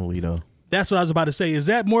anomaly, though. That's what I was about to say. Is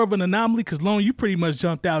that more of an anomaly? Because Lone, you pretty much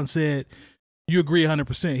jumped out and said you agree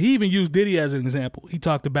 100%. He even used Diddy as an example. He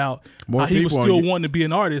talked about how he was still wanting to be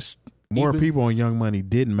an artist. More people on Young Money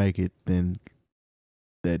didn't make it than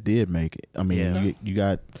that did make it. I mean, you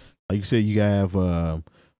got, like you said, you have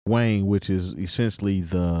Wayne, which is essentially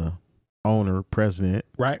the owner, president,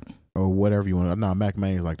 right, or whatever you want. No, Mac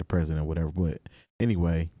Main's like the president or whatever. But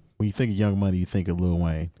anyway, when you think of Young Money, you think of Lil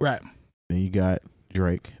Wayne. Right. Then you got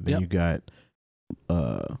Drake. Then you got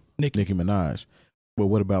Nicki Minaj. But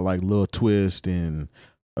what about like Lil Twist and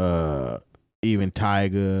even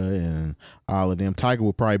Tyga and all of them. Tyga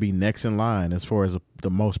will probably be next in line as far as the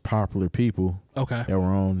most popular people Okay. that were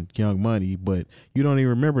on Young Money, but you don't even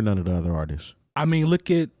remember none of the other artists. I mean, look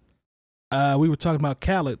at we were talking about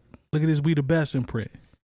Khaled. Look at his "We the Best" imprint.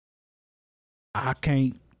 I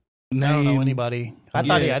can't name. I don't know anybody. I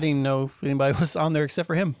thought Yeah. I didn't even know if anybody was on there except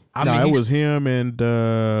for him. I No, mean, it he's- was him and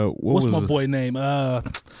what's my boy name?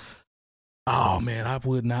 Oh man, I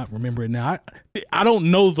would not remember it now. I don't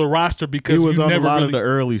know the roster because He was you on a never lot really, of the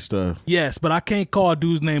early stuff. Yes, but I can't call a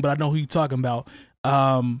dude's name, but I know who you're talking about.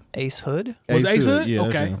 Ace Hood. Was Ace Hood? Yeah,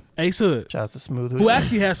 that's Okay, him. Ace Hood, Shout out to Smooth Hood. who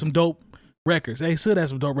actually has some dope records. Ace Hood has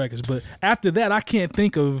some dope records, but after that, I can't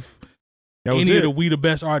think of That was any it. of the We the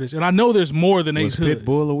Best artists. And I know there's more than Was Ace Hood.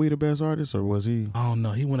 Pitbull a We the Best artist, or was he? I don't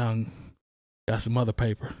know. He went out and got some other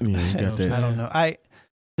paper. Yeah, he You know got what that. I'm I don't know.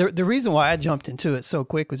 The reason why I jumped into it so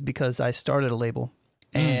quick was because I started a label,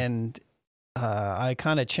 and I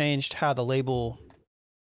kind of changed how the label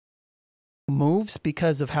moves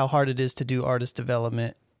because of how hard it is to do artist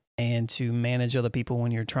development and to manage other people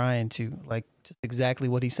when you're trying to, like, just exactly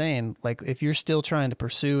what he's saying. Like, if you're still trying to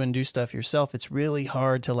pursue and do stuff yourself, it's really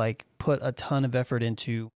hard to, like, put a ton of effort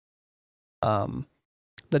into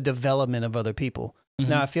the development of other people. Mhm.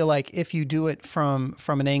 Now, I feel like if you do it from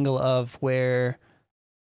an angle of where,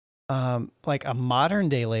 like a modern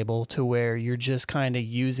day label, to where you're just kind of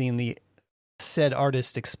using the said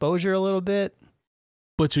artist exposure a little bit,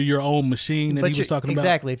 But you're your own machine that he was you're- talking about.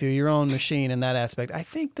 exactly, if you're your own machine in that aspect, I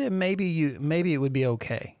think that maybe it would be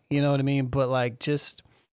okay. You know what I mean? But like, just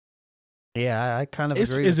yeah, I kind of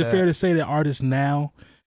agree. Is with it that. fair to say that artists now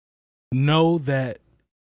know that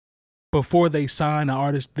before they sign an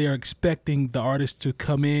artist, they're expecting the artist to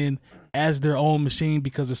come in as their own machine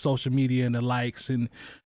because of social media and the likes, and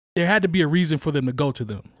there had to be a reason for them to go to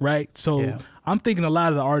them, right? So Yeah. I'm thinking a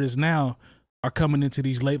lot of the artists now are coming into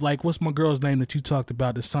these late, like what's my girl's name that you talked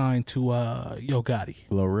about to sign to Yo Gotti,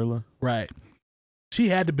 Glorilla. right? She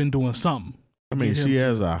had to been doing something. I mean, Get him she to-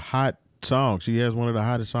 has a hot song. She has one of the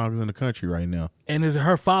hottest songs in the country right now. and is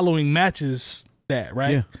her following matches that,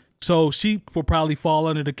 right? Yeah. So she will probably fall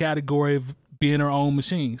under the category of being her own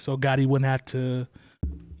machine. So Gotti wouldn't have to,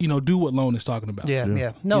 do what Lone is talking about. Yeah, Yeah.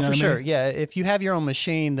 yeah. No, You know for what I sure. mean? Yeah, if you have your own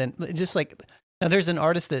machine, then just like now, there's an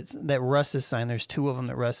artist that Russ has signed. There's two of them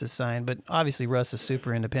that Russ has signed, but obviously Russ is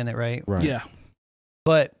super independent, right? Right. Yeah.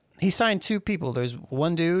 But he signed two people. There's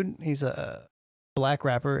one dude, he's a black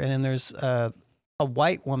rapper, and then there's a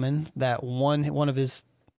white woman that won one of his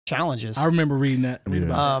challenges. I remember reading that.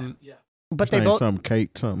 Yeah. Um, yeah. but His they name's both, something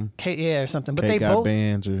Kate something. Kate, yeah, or something. But Kate they got both,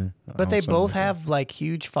 bands or. but they something both like that. have like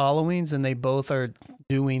huge followings, and they both are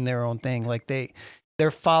doing their own thing. Like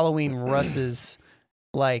they're following Russ's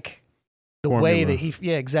like the way Formula. that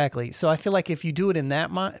yeah, exactly. So I feel like if you do it in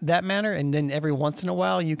that manner, and then every once in a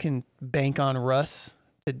while you can bank on Russ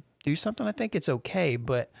to do something, I think it's okay.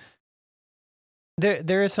 But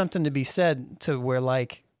there is something to be said to where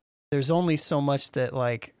like there's only so much that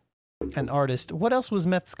like an artist. What else was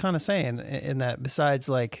Meth kind of saying in that besides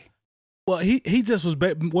like? Well, he just was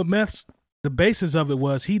what Meth's the basis of it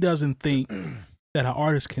was he doesn't think that an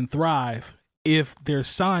artist can thrive if they're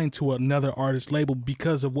signed to another artist label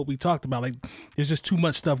because of what we talked about. Like, there's just too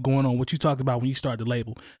much stuff going on. What you talked about when you start the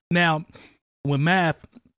label. Now, when Math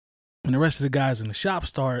and the rest of the guys in the shop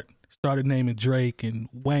started naming Drake and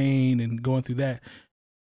Wayne and going through that,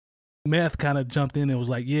 Meth kind of jumped in and was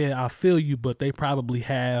like, "Yeah, I feel you, but they probably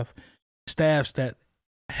have staffs that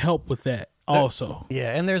help with that also."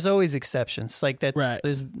 Yeah, and there's always exceptions. Like that's Right.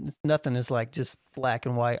 there's nothing is like just black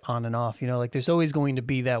and white on and off. Like there's always going to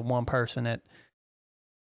be that one person that,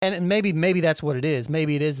 and maybe that's what it is.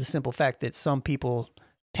 Maybe it is the simple fact that some people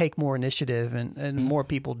take more initiative and more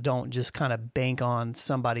people don't just kind of bank on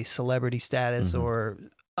somebody's celebrity status or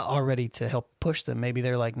already to help push them. Maybe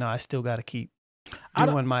they're like, no, I still got to keep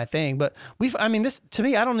doing my thing. But this to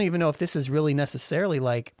me, I don't even know if this is really necessarily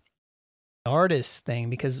like an artist thing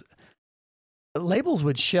because labels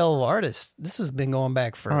would shelve artists. This has been going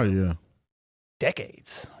back for Oh yeah.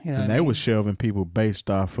 decades. You know, And what I they mean? was shelving people based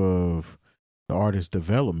off of the artist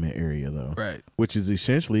development area though. Right. Which is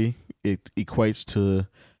essentially it equates to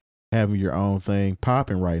having your own thing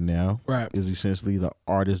popping right now. Right. Is essentially the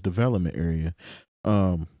artist development area.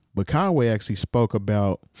 But Conway actually spoke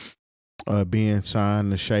about being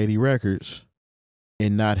signed to Shady Records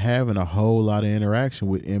and not having a whole lot of interaction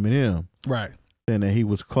with Eminem. Right. And that he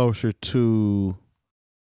was closer to,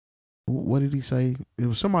 what did he say? It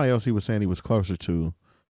was somebody else he was saying he was closer to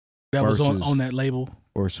That was versus- on that label.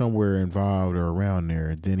 or somewhere involved or around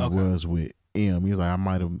there than he Okay. was with M. He was like, I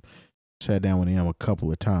might have sat down with him a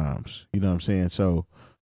couple of times. You know what I'm saying? So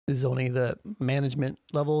is only the management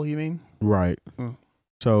level, you mean? Right. Mm.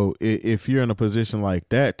 So if you're in a position like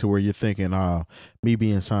that to where you're thinking, me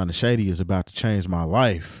being signed to Shady is about to change my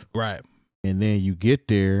life. Right. And then you get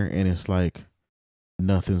there and it's like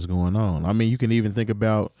nothing's going on. I mean, you can even think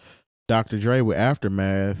about Dr. Dre with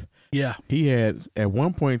Aftermath. Yeah. He had, at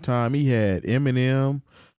one point in time, he had Eminem,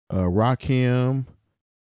 Rakim,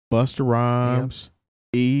 Busta Rhymes,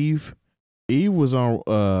 Eve. Eve was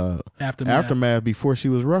on Aftermath before she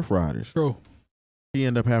was Rough Riders. True. He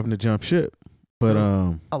ended up having to jump ship. But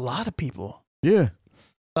a lot of people. Yeah.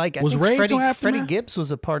 Like I Was think Rage on Aftermath? Freddie Gibbs was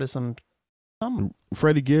a part of some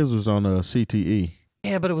Freddie Gibbs was on CTE.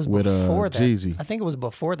 Yeah, but it was with before that. Jeezy. I think it was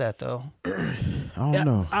before that though. I don't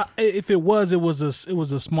know. If it was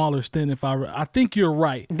a smaller stint. I think you're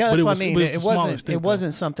right. No, that's what I mean. It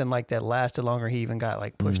wasn't something like that lasted longer. He even got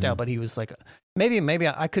like pushed out, but he was like, maybe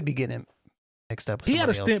I could be getting him mixed up with he had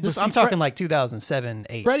a somebody stint. else. I'm talking like 2007,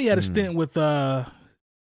 8. Freddie had a stint with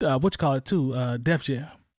what you call it too, Def Jam.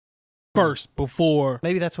 First, before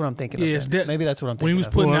maybe that's what I'm thinking. Yeah, of maybe that's what I'm thinking. When he was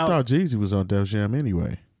of. putting I thought Jeezy was on Def Jam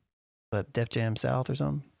anyway. Def Jam South or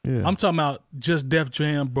something. Yeah, I'm talking about just Def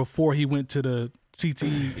Jam before he went to the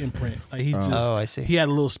CTE imprint. Like he I see. He had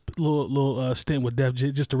a little stint with Def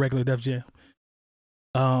Jam, just a regular Def Jam.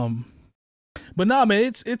 But nah, man,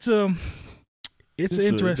 it's interesting.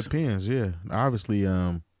 It depends. Yeah, obviously,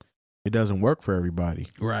 it doesn't work for everybody.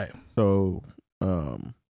 Right. So,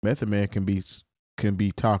 Method Man can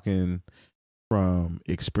be talking from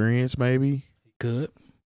experience, maybe. Good.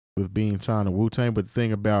 With being signed to Wu-Tang, but the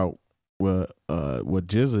thing about what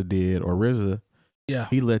GZA did, or RZA, yeah,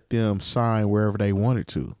 he let them sign wherever they wanted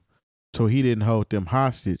to, so he didn't hold them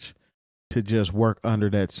hostage to just work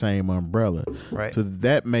under that same umbrella. Right. So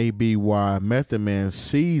that may be why Method Man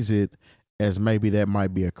sees it as maybe that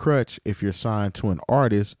might be a crutch if you're signed to an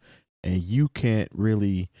artist and you can't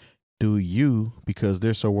really do you because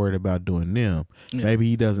they're so worried about doing them. Yeah. Maybe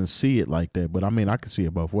he doesn't see it like that, but I mean, I can see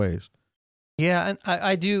it both ways. Yeah, and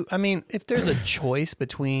I do. I mean, if there's a choice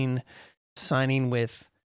between signing with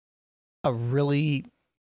a really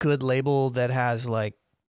good label that has like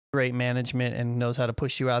great management and knows how to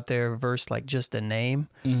push you out there versus like just a name,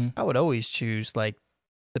 I would always choose like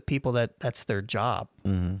the people that's their job.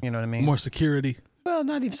 Mm-hmm. You know what I mean? More security. Well,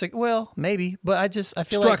 not even well, maybe, but I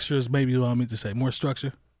feel structure is maybe what I mean to say. More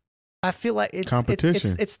structure. I feel like it's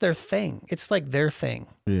competition. It's their thing. It's like their thing.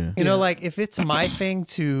 Yeah. You know, like if it's my thing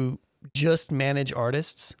to just manage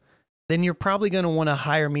artists, then you're probably going to want to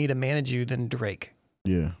hire me to manage you than Drake.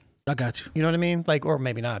 Yeah. I got you. You know what I mean? Like, or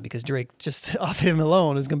maybe not, because Drake just off him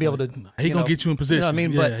alone is going to be able to. He going to get you in position. You know what I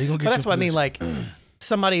mean? Yeah, but that's what I mean. Like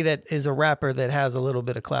somebody that is a rapper that has a little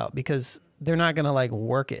bit of clout, because they're not going to like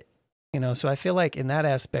work it. You know, so I feel like in that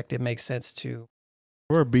aspect, it makes sense to.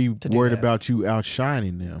 Or be worried about you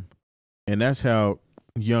outshining them. And that's how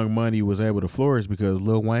Young Money was able to flourish, because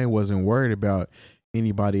Lil Wayne wasn't worried about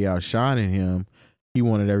anybody outshining him. He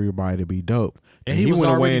wanted everybody to be dope. And he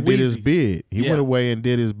went away and did his bid. He went away and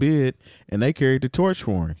did his bid, and they carried the torch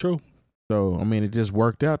for him. True. So, I mean, it just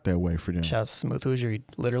worked out that way for them. Shout out to Smooth Hoosier. He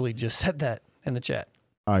literally just said that in the chat.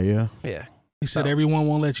 Oh, yeah? Yeah. He said everyone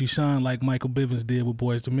won't let you shine like Michael Bivins did with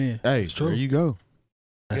Boyz II Men. Hey, it's true. There you go.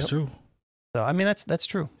 That's true. So, I mean, that's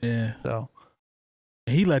true. Yeah. So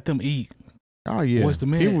he let them eat. Oh, yeah. Boyz II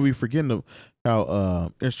Men. People be forgetting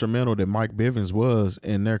how instrumental that Mike Bivins was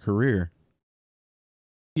in their career.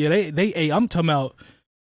 Yeah, they ate. I'm talking about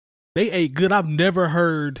they ate good. I've never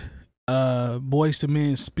heard Boyz II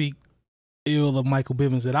Men speak ill of Michael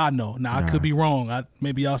Bivins that I know. Now I could be wrong.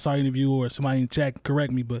 Maybe y'all saw an interview or somebody in the chat can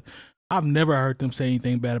correct me, but I've never heard them say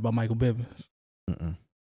anything bad about Michael Bivins.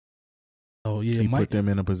 Oh yeah, he put them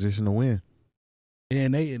in a position to win.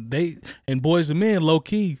 And they and Boyz II Men low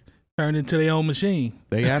key turned into their own machine.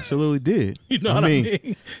 They absolutely did. You know what I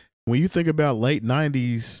mean? When you think about late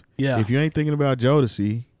 90s, yeah. If you ain't thinking about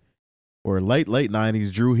Jodeci, or late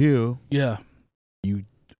 90s Drew Hill, yeah, you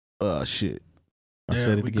shit. I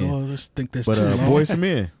said it again. Go. Let's think this. But Boyz II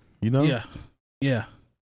Men, you know, yeah.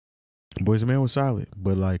 Boyz II Men was solid,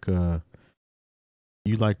 but like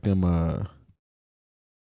you like them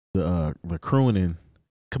the crooning.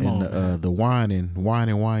 Come on, man. The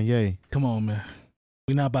wine, yay. Come on, man.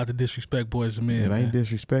 We're not about to disrespect Boyz II Men. It ain't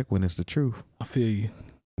disrespect when it's the truth. I feel you.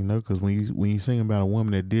 You know, because when you sing about a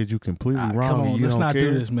woman that did you completely wrong, come on, you let's don't not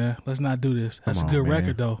care. do this, man. Let's not do this. That's a good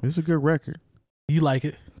record, though. It's a good record. You like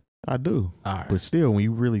it? I do. All right. But still, when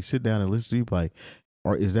you really sit down and listen to you, like,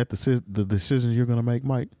 or is that the decision you're gonna make,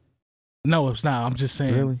 Mike? No, it's not. I'm just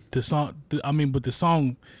saying really? The song. But the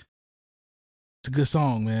song, it's a good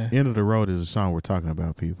song, man. End of the Road is a song we're talking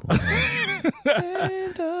about, people.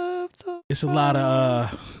 It's a lot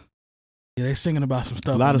of yeah, they singing about some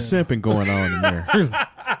stuff. A lot of simping going on in there.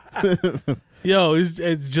 Yo,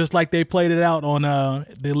 it's just like they played it out on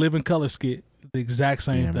the Living Color skit. The exact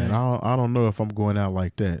same thing. Man, I don't know if I'm going out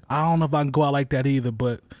like that. I don't know if I can go out like that either,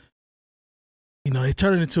 but you know, they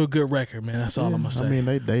turned it into a good record, man. That's all I'm gonna say. I mean,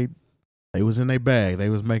 they was in their bag. They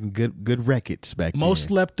was making good records back then. Most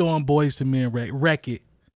slept on Boys to Men record.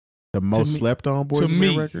 The most slept on Boys to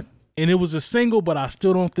Men record? And it was a single, but I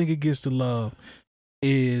still don't think it gets the love.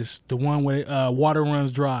 Is the one where Water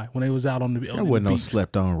Runs Dry when they was out on the beach. That wasn't no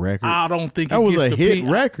slept on record. I don't think that was a hit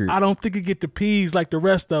record. I don't think it get the P's like the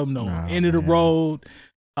rest of them though. End of the Road.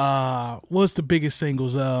 What's the biggest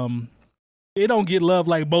singles? It don't get love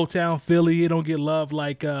like Motown Philly. It don't get love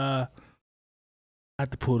like I have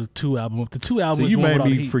to pull the 2 album up. The 2 albums. So you made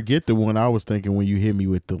me forget the one I was thinking when you hit me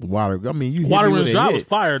with the Water. I mean, Water Runs Dry was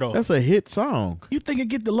fire though. That's a hit song. You think it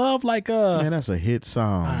get the love like Man, that's a hit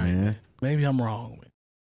song, man. Maybe I'm wrong.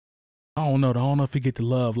 I don't know. I don't know if it get the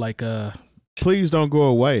love like Please Don't Go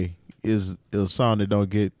Away is a song that don't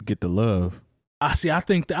get the love. I see. I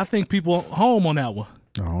think people home on that one.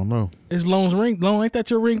 I don't know. It's Lone's ring. Lone, ain't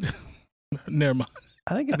that your ring? Never mind.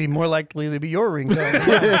 I think it'd be more likely to be your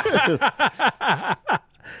ringtone.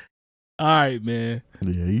 All right, man.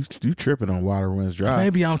 Yeah, you tripping on Water Runs Dry.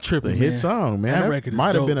 Maybe I'm tripping. The hit song, man. That record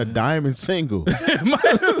might have been a diamond single. It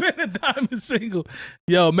might have been a diamond single.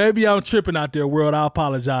 Yo, maybe I'm tripping out there, world. I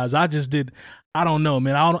apologize. I just did. I don't know,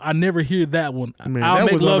 man. I never hear that one. Man, I'll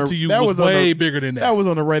Make Love to You was way bigger than that. That was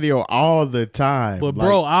on the radio all the time. But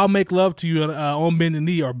bro, I'll Make Love to You on Bended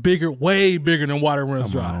Knee are bigger, way bigger than Water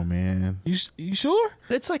Runs Dry. Oh man, you sure?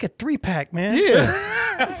 It's like a 3-pack, man.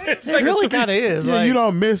 Yeah, it like really kind of is. Yeah, like, you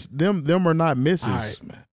don't miss them. Them are not misses. All right,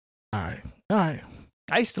 man. All right.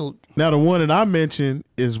 I still now the one that I mentioned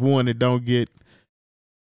is one that don't get.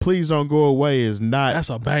 Please Don't Go Away is not. That's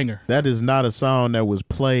a banger. That is not a song that was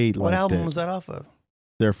played like that. What album was that off of?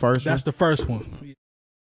 Their first one? That's the first one.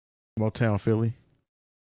 Motown Philly.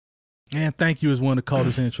 And Thank You is one of the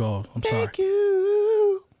coldest intros. I'm sorry. Thank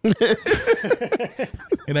you.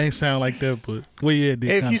 It ain't sound like that, but well, yeah.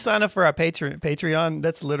 If you sign up for our Patreon,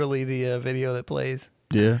 that's literally the video that plays.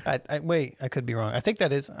 Yeah. Wait, I could be wrong. I think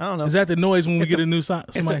that is. I don't know. Is that the noise when we get a new song?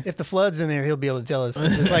 If the flood's in there, he'll be able to tell us.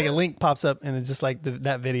 It's like a link pops up, and it's just like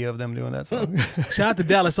that video of them doing that song. Shout out to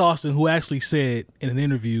Dallas Austin, who actually said in an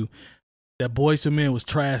interview that Boys to Men was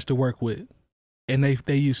trash to work with, and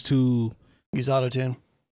they used to use autotune.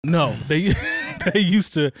 No, they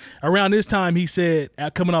used to. Around this time, he said,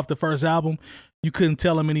 coming off the first album, you couldn't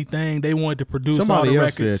tell them anything. They wanted to produce Somebody all the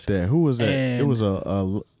else records. Said that. Who was that? It was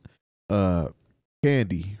a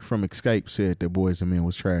Candy from Escape said that Boys to Men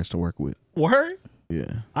was trash to work with. Word?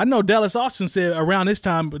 Yeah. I know Dallas Austin said around this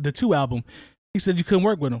time, the 2 album, he said you couldn't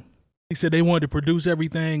work with them. He said they wanted to produce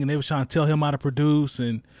everything, and they was trying to tell him how to produce,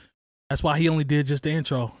 and that's why he only did just the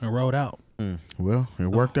intro and wrote out. Well, it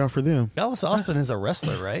worked out for them. Dallas Austin is a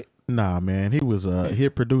wrestler, right? Nah, man. He was a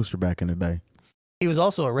hit producer back in the day. He was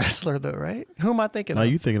also a wrestler, though, right? Who am I thinking of?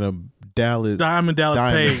 You thinking of Diamond Dallas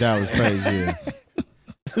Page. Dallas Page,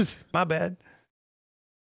 yeah. My bad.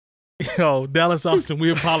 Yo, Dallas Austin, we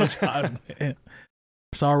apologize, man.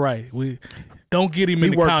 It's all right. We don't get him in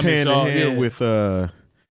the comments, hand y'all. in hand with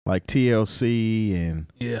like TLC, and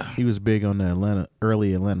he was big on the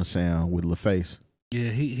early Atlanta sound with LaFace. Yeah,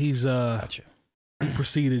 he's gotcha. He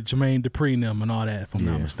preceded Jermaine Dupri and them and all that, if I'm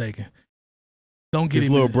not mistaken. Don't get his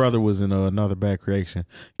him little brother was in Another Bad Creation.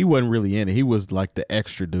 He wasn't really in it. He was like the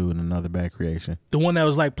extra dude in Another Bad Creation. The one that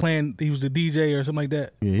was like playing. He was the DJ or something like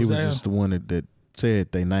that. Yeah, he was just the one that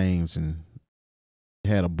said their names and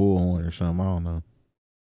had a bullhorn or something. I don't know.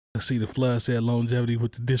 Let's see, the Flood said longevity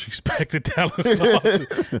with the disrespect to Dallas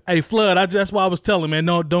Austin. Hey, Flood, that's why I was telling, man,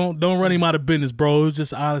 no, don't run him out of business, bro. It was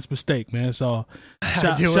just an honest mistake, man. So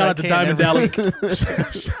shout out to Diamond Dallas.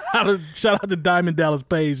 shout out to Diamond Dallas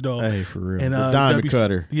Page, though. Hey, for real. And the Diamond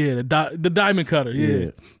Cutter. Yeah, the Diamond Cutter.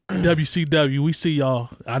 Yeah. WCW. We see y'all.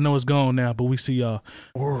 I know it's gone now, but we see y'all.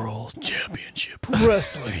 World Championship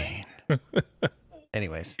Wrestling.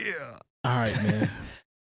 Anyways. Yeah. All right, man.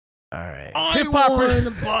 All right. I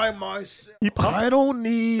won by myself. I don't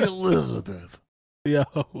need Elizabeth. Yo.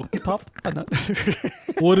 Hip-hop?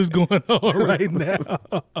 What is going on right now?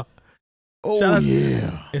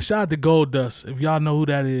 Yeah. And shout out to Goldust. If y'all know who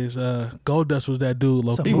that is, Goldust was that dude.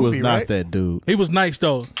 He was not that dude. He was nice,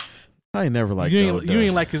 though. I ain't never liked Goldust. You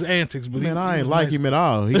ain't like his antics, but man, I ain't like him at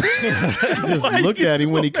all. He just look at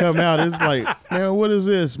him when he come out. It's like, man, what is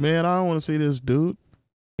this, man? I don't want to see this dude.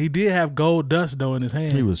 He did have gold dust though in his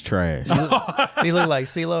hand. He was trash. He looked like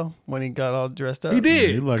CeeLo when he got all dressed up. He did.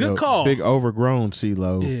 He looked like Good a call. Big overgrown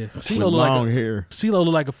CeeLo. Yeah, With CeeLo looked long like hair. CeeLo looked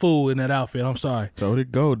like a fool in that outfit. I'm sorry. So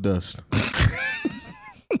did Gold Dust.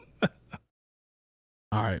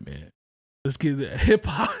 All right, man. Let's get the hip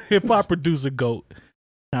hop producer GOAT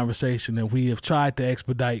conversation that we have tried to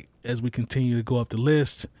expedite as we continue to go up the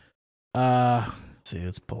list. See,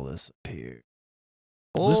 let's pull this up here.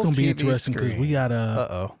 This is gonna be TV interesting because we got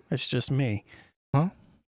it's just me. Huh?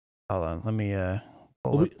 Hold on, let me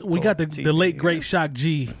we got the TV late here. great Shock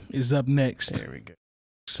G is up next. There we go.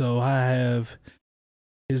 So I have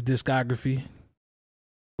his discography.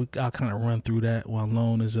 I'll kind of run through that while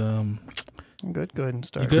Lone is Good. Go ahead and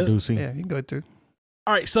start. You good? Producing. Yeah, you can go through.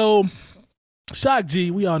 All right, so Shock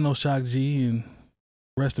G, we all know Shock G, and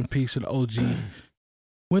rest in peace to the OG.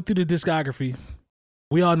 Went through the discography.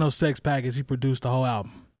 We all know Sex Package. He produced the whole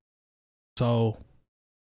album. So,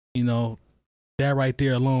 you know, that right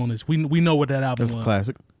there alone is we know what that album That's a was.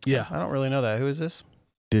 classic. Yeah, I don't really know that. Who is this?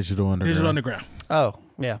 Digital Underground. Digital Underground. Oh,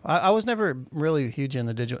 yeah. I was never really huge in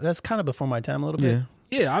the digital. That's kind of before my time a little bit. Yeah.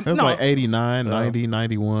 Yeah, That was like 89, 90,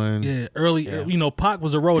 91. Yeah, early. Yeah. You know, Pac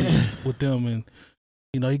was a roadie with them, and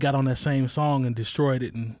you know he got on that same song and destroyed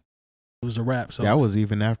it, and it was a rap. So That was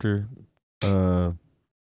even after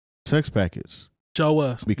Sex Packets. show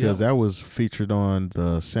us Because that was featured on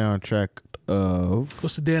the soundtrack of...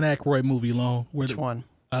 what's the Dan Aykroyd movie, Long? Where Which one?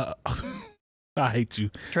 I hate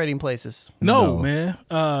you. Trading Places. No, No. man.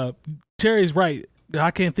 Terry's right.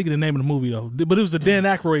 I can't think of the name of the movie though, but it was a Dan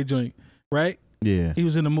Aykroyd joint, right? Yeah. He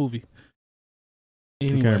was in the movie. I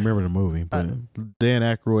Anyway, can't remember the movie, but Dan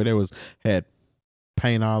Aykroyd, had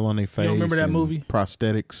paint all on their face. remember that and movie?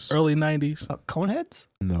 Prosthetics. early '90s. Coneheads?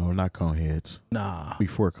 No, not Coneheads. Nah.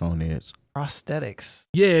 Before Coneheads. Prosthetics.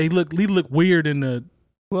 Yeah, he looked weird in the.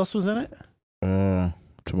 Who else was in it?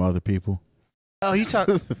 Some other people. Oh, you talk.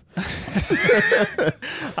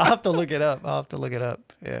 I'll have to look it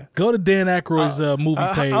up. Yeah. Go to Dan Aykroyd's movie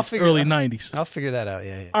I'll page, figure early it out. '90s. I'll figure that out.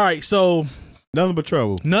 Yeah. All right, so Nothing But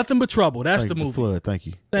Trouble. Nothing But Trouble. That's Thank the you, movie. Flood. Thank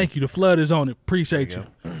you. Thank you. The Flood is on it. Appreciate you.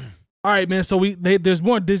 All right, man. So there's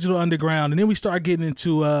more Digital Underground, and then we start getting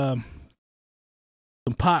into some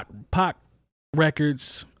Pac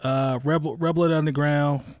records. Rebel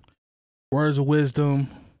Underground, Words of Wisdom.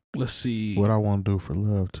 Let's see. What I Want to Do for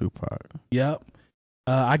Love, Tupac. Yep.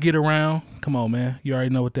 I Get Around. Come on, man. You already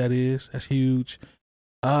know what that is. That's huge.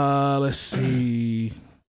 Let's see.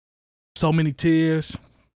 So Many Tears.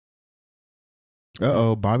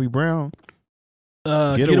 Bobby Brown.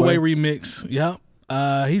 Getaway remix. Yep.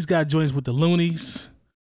 He's got joints with the Loonies.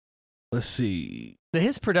 Let's see. Did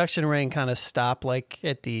his production reign kind of stop like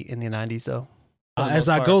in the 90s though? For the As most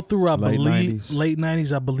I part? go through, I Late believe 90s. late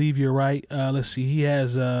 90s. I believe you're right. Let's see. He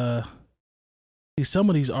has some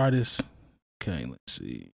of these artists. Okay, let's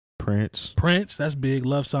see. Prince. Prince, that's big.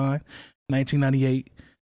 Love Sign, 1998.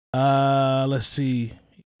 Let's see.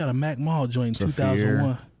 He got a Mac Mall joint in Saphir.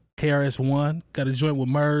 2001. KRS-One got a joint with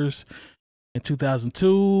Murs in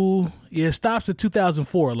 2002. Yeah, it stops at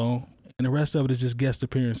 2004 alone, and the rest of it is just guest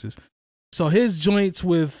appearances. So his joints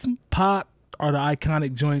with Pac are the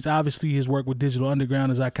iconic joints. Obviously, his work with Digital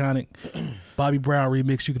Underground is iconic. Bobby Brown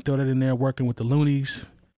remix, you can throw that in there. Working with the Loonies.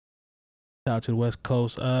 Shout out to the West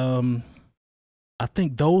Coast. I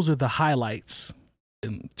think those are the highlights.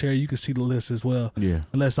 And Terry, you can see the list as well, Yeah.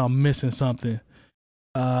 unless I'm missing something.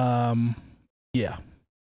 Yeah.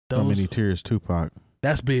 How Many Tears, Tupac.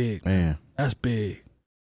 That's big. Man. That's big.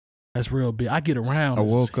 That's real big. I Get Around. I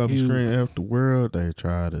is woke up and huge. screamed, F the world. They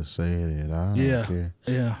try to say that I don't Yeah. care.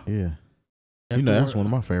 Yeah. Yeah. You know, that's one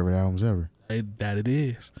of my favorite albums ever. That it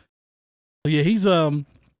is. So yeah, he's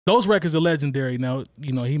those records are legendary. Now,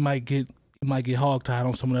 you know, he might get hogtied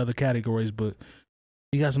on some of the other categories, but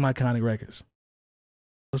he got some iconic records.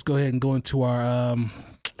 Let's go ahead and go into our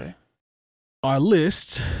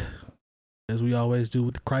list, as we always do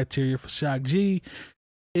with the criteria for Shock G.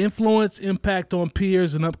 Influence, impact on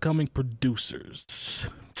peers, and upcoming producers.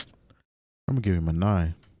 I'm going to give him a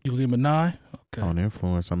 9 You leave him a 9? Okay. on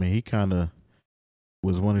influence. I mean, he kind of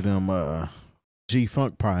was one of them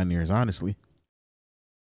G-Funk pioneers, honestly.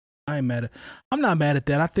 I'm not mad at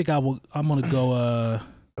that. I think I'm gonna go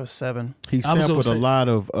 07. He I was sampled gonna a say- lot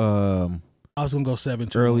of I was gonna go 7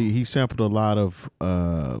 too. early. He sampled a lot of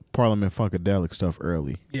Parliament Funkadelic stuff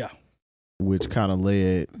early, Yeah. which kind of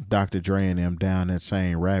led Dr. Dre and them down that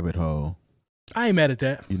same rabbit hole. I ain't mad at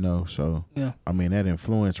that. You know, so Yeah. I mean that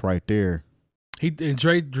influence right there.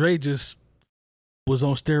 Dre just was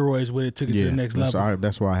on steroids with it, took it to the next level.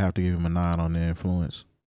 That's why I have to give him a 9 on the influence.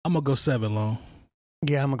 I'm gonna go 7 long.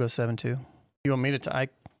 Yeah, I'm gonna go 7 too. You want me to?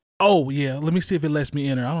 Oh yeah, let me see if it lets me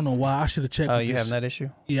enter. I don't know why. I should have checked. Oh, you having that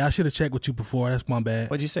issue? Yeah, I should have checked with you before. That's my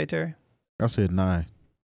bad. What'd you say, Terry? I said 9.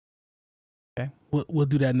 We'll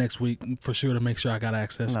do that next week for sure to make sure I got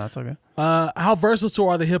access. No, it's okay. How versatile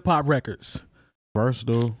are the hip hop records?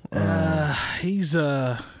 Versatile. He's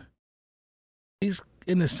in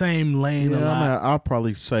the same lane a lot. I'll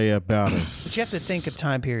probably say about a. But you have to think of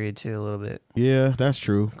time period too a little bit. Yeah, that's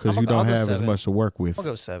true because you don't have as much to work with. I'll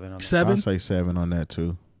go 7 on that. 7? I'll say 7 on that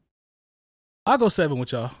too. I'll go 7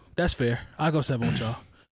 with y'all. That's fair. I'll go 7 with y'all.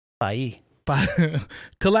 Bye.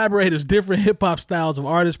 Collaborators, different hip hop styles of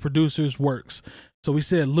artists, producers, works. So we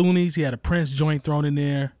said Loonies. He had a Prince joint thrown in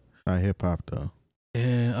there. Not hip hop though.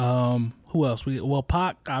 And who else?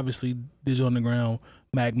 Pac obviously Digital Underground,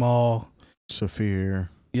 Mac Mall, Saphir.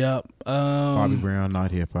 Yep. Bobby Brown,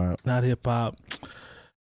 not hip hop. Not hip hop.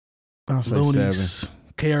 I'll say Loonies, 7.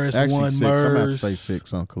 KRS-One, Actually 6. I'm gonna have to Murs. say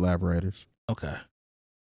 6 on collaborators. Okay.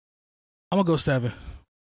 I'm gonna go 7.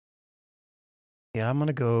 Yeah, I'm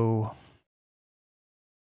gonna go.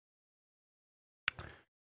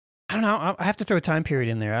 I don't know. I have to throw a time period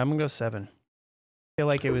in there. I'm gonna go 7. I feel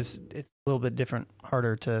like it's a little bit different,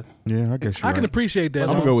 harder to. Yeah, I guess you're I can right. appreciate that.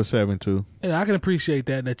 I'm gonna go with 7 too. Yeah, I can appreciate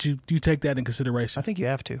that you take that in consideration. I think you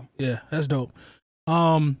have to. Yeah, that's dope.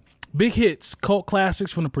 Big hits, cult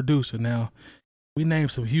classics from the producer. Now, we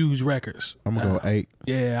named some huge records. I'm gonna go 8.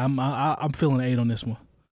 Yeah, I'm feeling 8 on this one.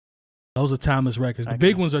 Those are timeless records. The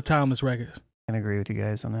big ones are timeless records. I can agree with you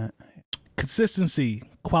guys on that. Consistency,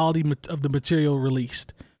 quality of the material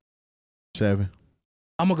released. 7.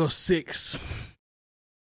 I'm gonna go 6.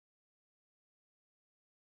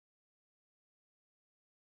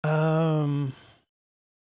 The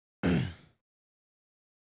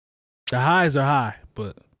highs are high,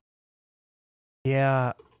 but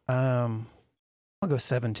yeah, I'll go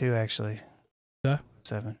 7 too. Actually, yeah,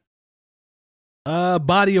 7.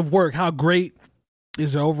 Body of work. How great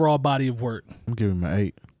is the overall body of work? I'm giving him an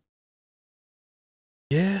 8.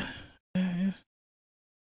 Yeah.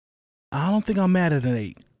 I don't think I'm mad at an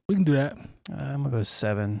 8. We can do that. I'm gonna go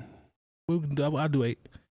 7. I'll do 8.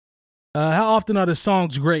 How often are the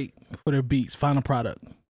songs great for their beats? Final product.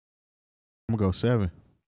 I'm gonna go 7.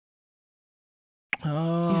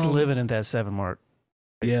 He's living at that 7 mark.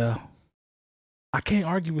 Yeah. I can't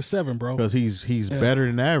argue with 7, bro. Because he's better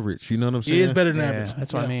than average. You know what I'm saying? He is better than average.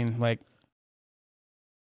 That's what I mean. Like,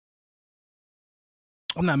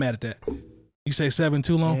 I'm not mad at that. You say 7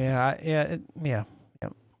 too long? Yeah.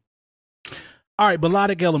 All right,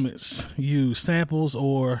 melodic elements. Use samples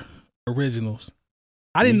or originals.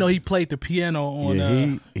 I didn't know he played the piano on.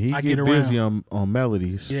 Yeah, he I get Get busy Around. on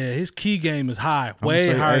melodies. Yeah, his key game is high,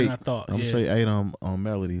 way higher than I thought. I'm gonna say 8 on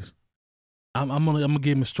melodies. I'm gonna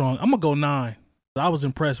give him a strong. I'm gonna go 9. I was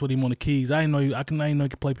impressed with him on the keys. I didn't know I didn't know he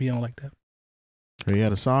could play piano like that. He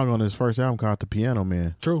had a song on his first album called "The Piano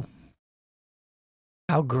Man." True.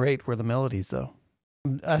 how great were the melodies though?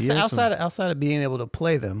 Outside of being able to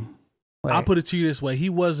play them, like, I'll put it to you this way: he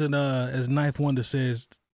wasn't as Ninth Wonder says,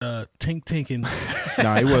 tink tinking.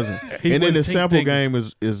 Nah, he wasn't. And then the sample game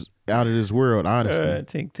is out of this world. Honestly,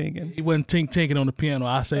 tinking. He wasn't tink tinking on the piano.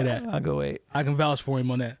 I say that. I'll go 8. I can vouch for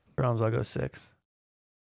him on that. Drums, I'll go 6.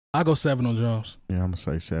 I'll go 7 on drums. yeah, I'm gonna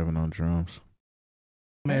say 7 on drums.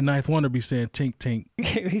 Man, Ninth Wonder be saying tink tink.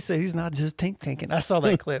 He said he's not just tinking. I saw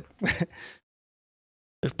that clip.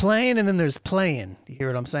 There's playing and then there's playing. You hear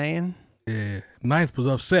what I'm saying? Yeah, Ninth was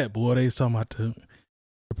upset, boy. They was talking about the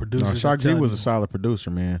producers. No, Shock G was a solid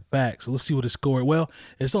producer, man. Facts. So let's see what it scored. Well,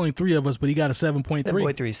 it's only 3 of us, but he got a 7.3.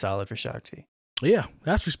 7.3 solid for Shock G. Yeah,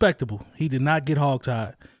 that's respectable. He did not get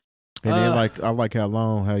hogtied. And then I like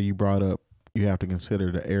how you brought up you have to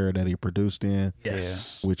consider the era that he produced in.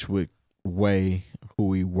 Yes. Which would weigh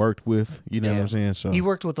who he worked with. You know what I'm saying? So he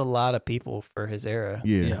worked with a lot of people for his era.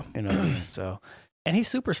 Yeah. You know what I mean? So, and he's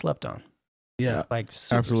super slept on. Yeah. Like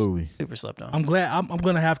super, absolutely. super slept on. I'm glad. I'm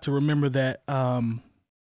going to have to remember that from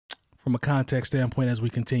a context standpoint as we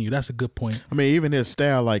continue. That's a good point. I mean, even his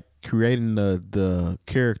style, like creating the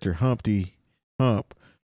character Humpty Hump,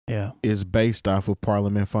 is based off of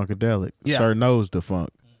Parliament Funkadelic. Yeah. Sir knows the funk.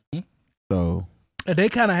 Mm-hmm. So, and they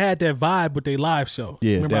kind of had that vibe with their live show.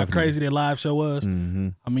 Yeah, remember definitely. how crazy their live show was? mm-hmm.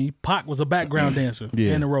 I mean, Pac was a background dancer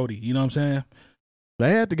and a roadie. You know what I'm saying?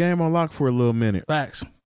 They had the game on lock for a little minute. Facts.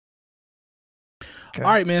 Okay. All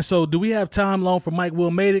right, man. So, do we have time long for Mike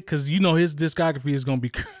Will Made It? Because you know his discography is going to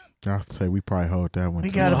be. I'll say we probably hold that one.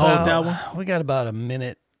 We too. got hold that one. We got about a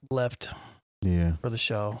minute left Yeah. for the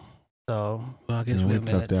show. So Well, I guess Yeah, we we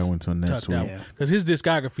tuck that one till next week. Because his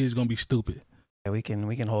discography is going to be stupid. Yeah, we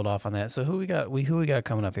can hold off on that. So who we got? Who we got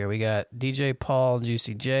coming up here? We got DJ Paul,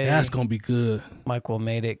 Juicy J. That's gonna be good. Michael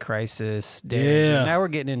Made It, Crisis. Dan Yeah. G. Now we're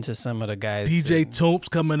getting into some of the guys. DJ Toop's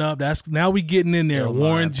coming up. Now we getting in there. Illmind,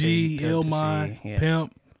 Warren G, Pimp, Illmind, yeah.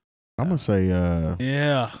 Pimp. I'm gonna say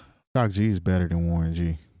Yeah. Shock G is better than Warren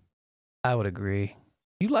G. I would agree.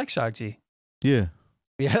 You like Shock G? Yeah.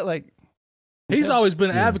 Yeah, like He's always been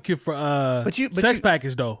an Yeah. advocate for But Sex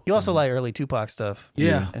Package though. you also like early Tupac stuff.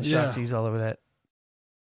 Yeah. And yeah. Shock G's all over that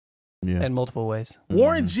Yeah. in multiple ways.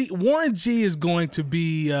 Warren G is going to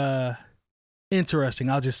be interesting.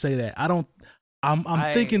 I'll just say that.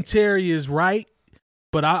 I'm thinking Terry is right,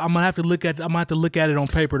 but I'm gonna have to look at it on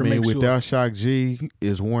paper to make sure. Without Shock G,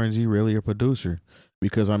 is Warren G really a producer?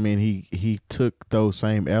 Because I mean, he took those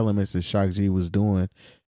same elements that Shock G was doing,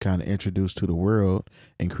 kind of introduced to the world,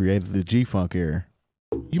 and created the G-Funk era.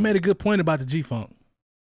 You made a good point about the G-Funk.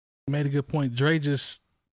 You made a good point. Dre just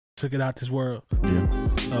took it out this world.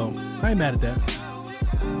 Yeah. So I ain't mad at that.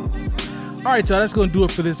 All right, y'all, that's going to do it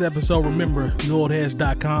for this episode. Remember,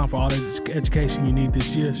 newoldheads.com for all the education you need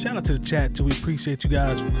this year. Shout out to the chat, too. We appreciate you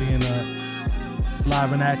guys for being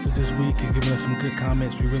live and active this week and giving us some good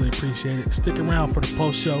comments. We really appreciate it. Stick around for the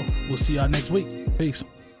post show. We'll see y'all next week. Peace.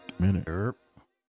 Minute.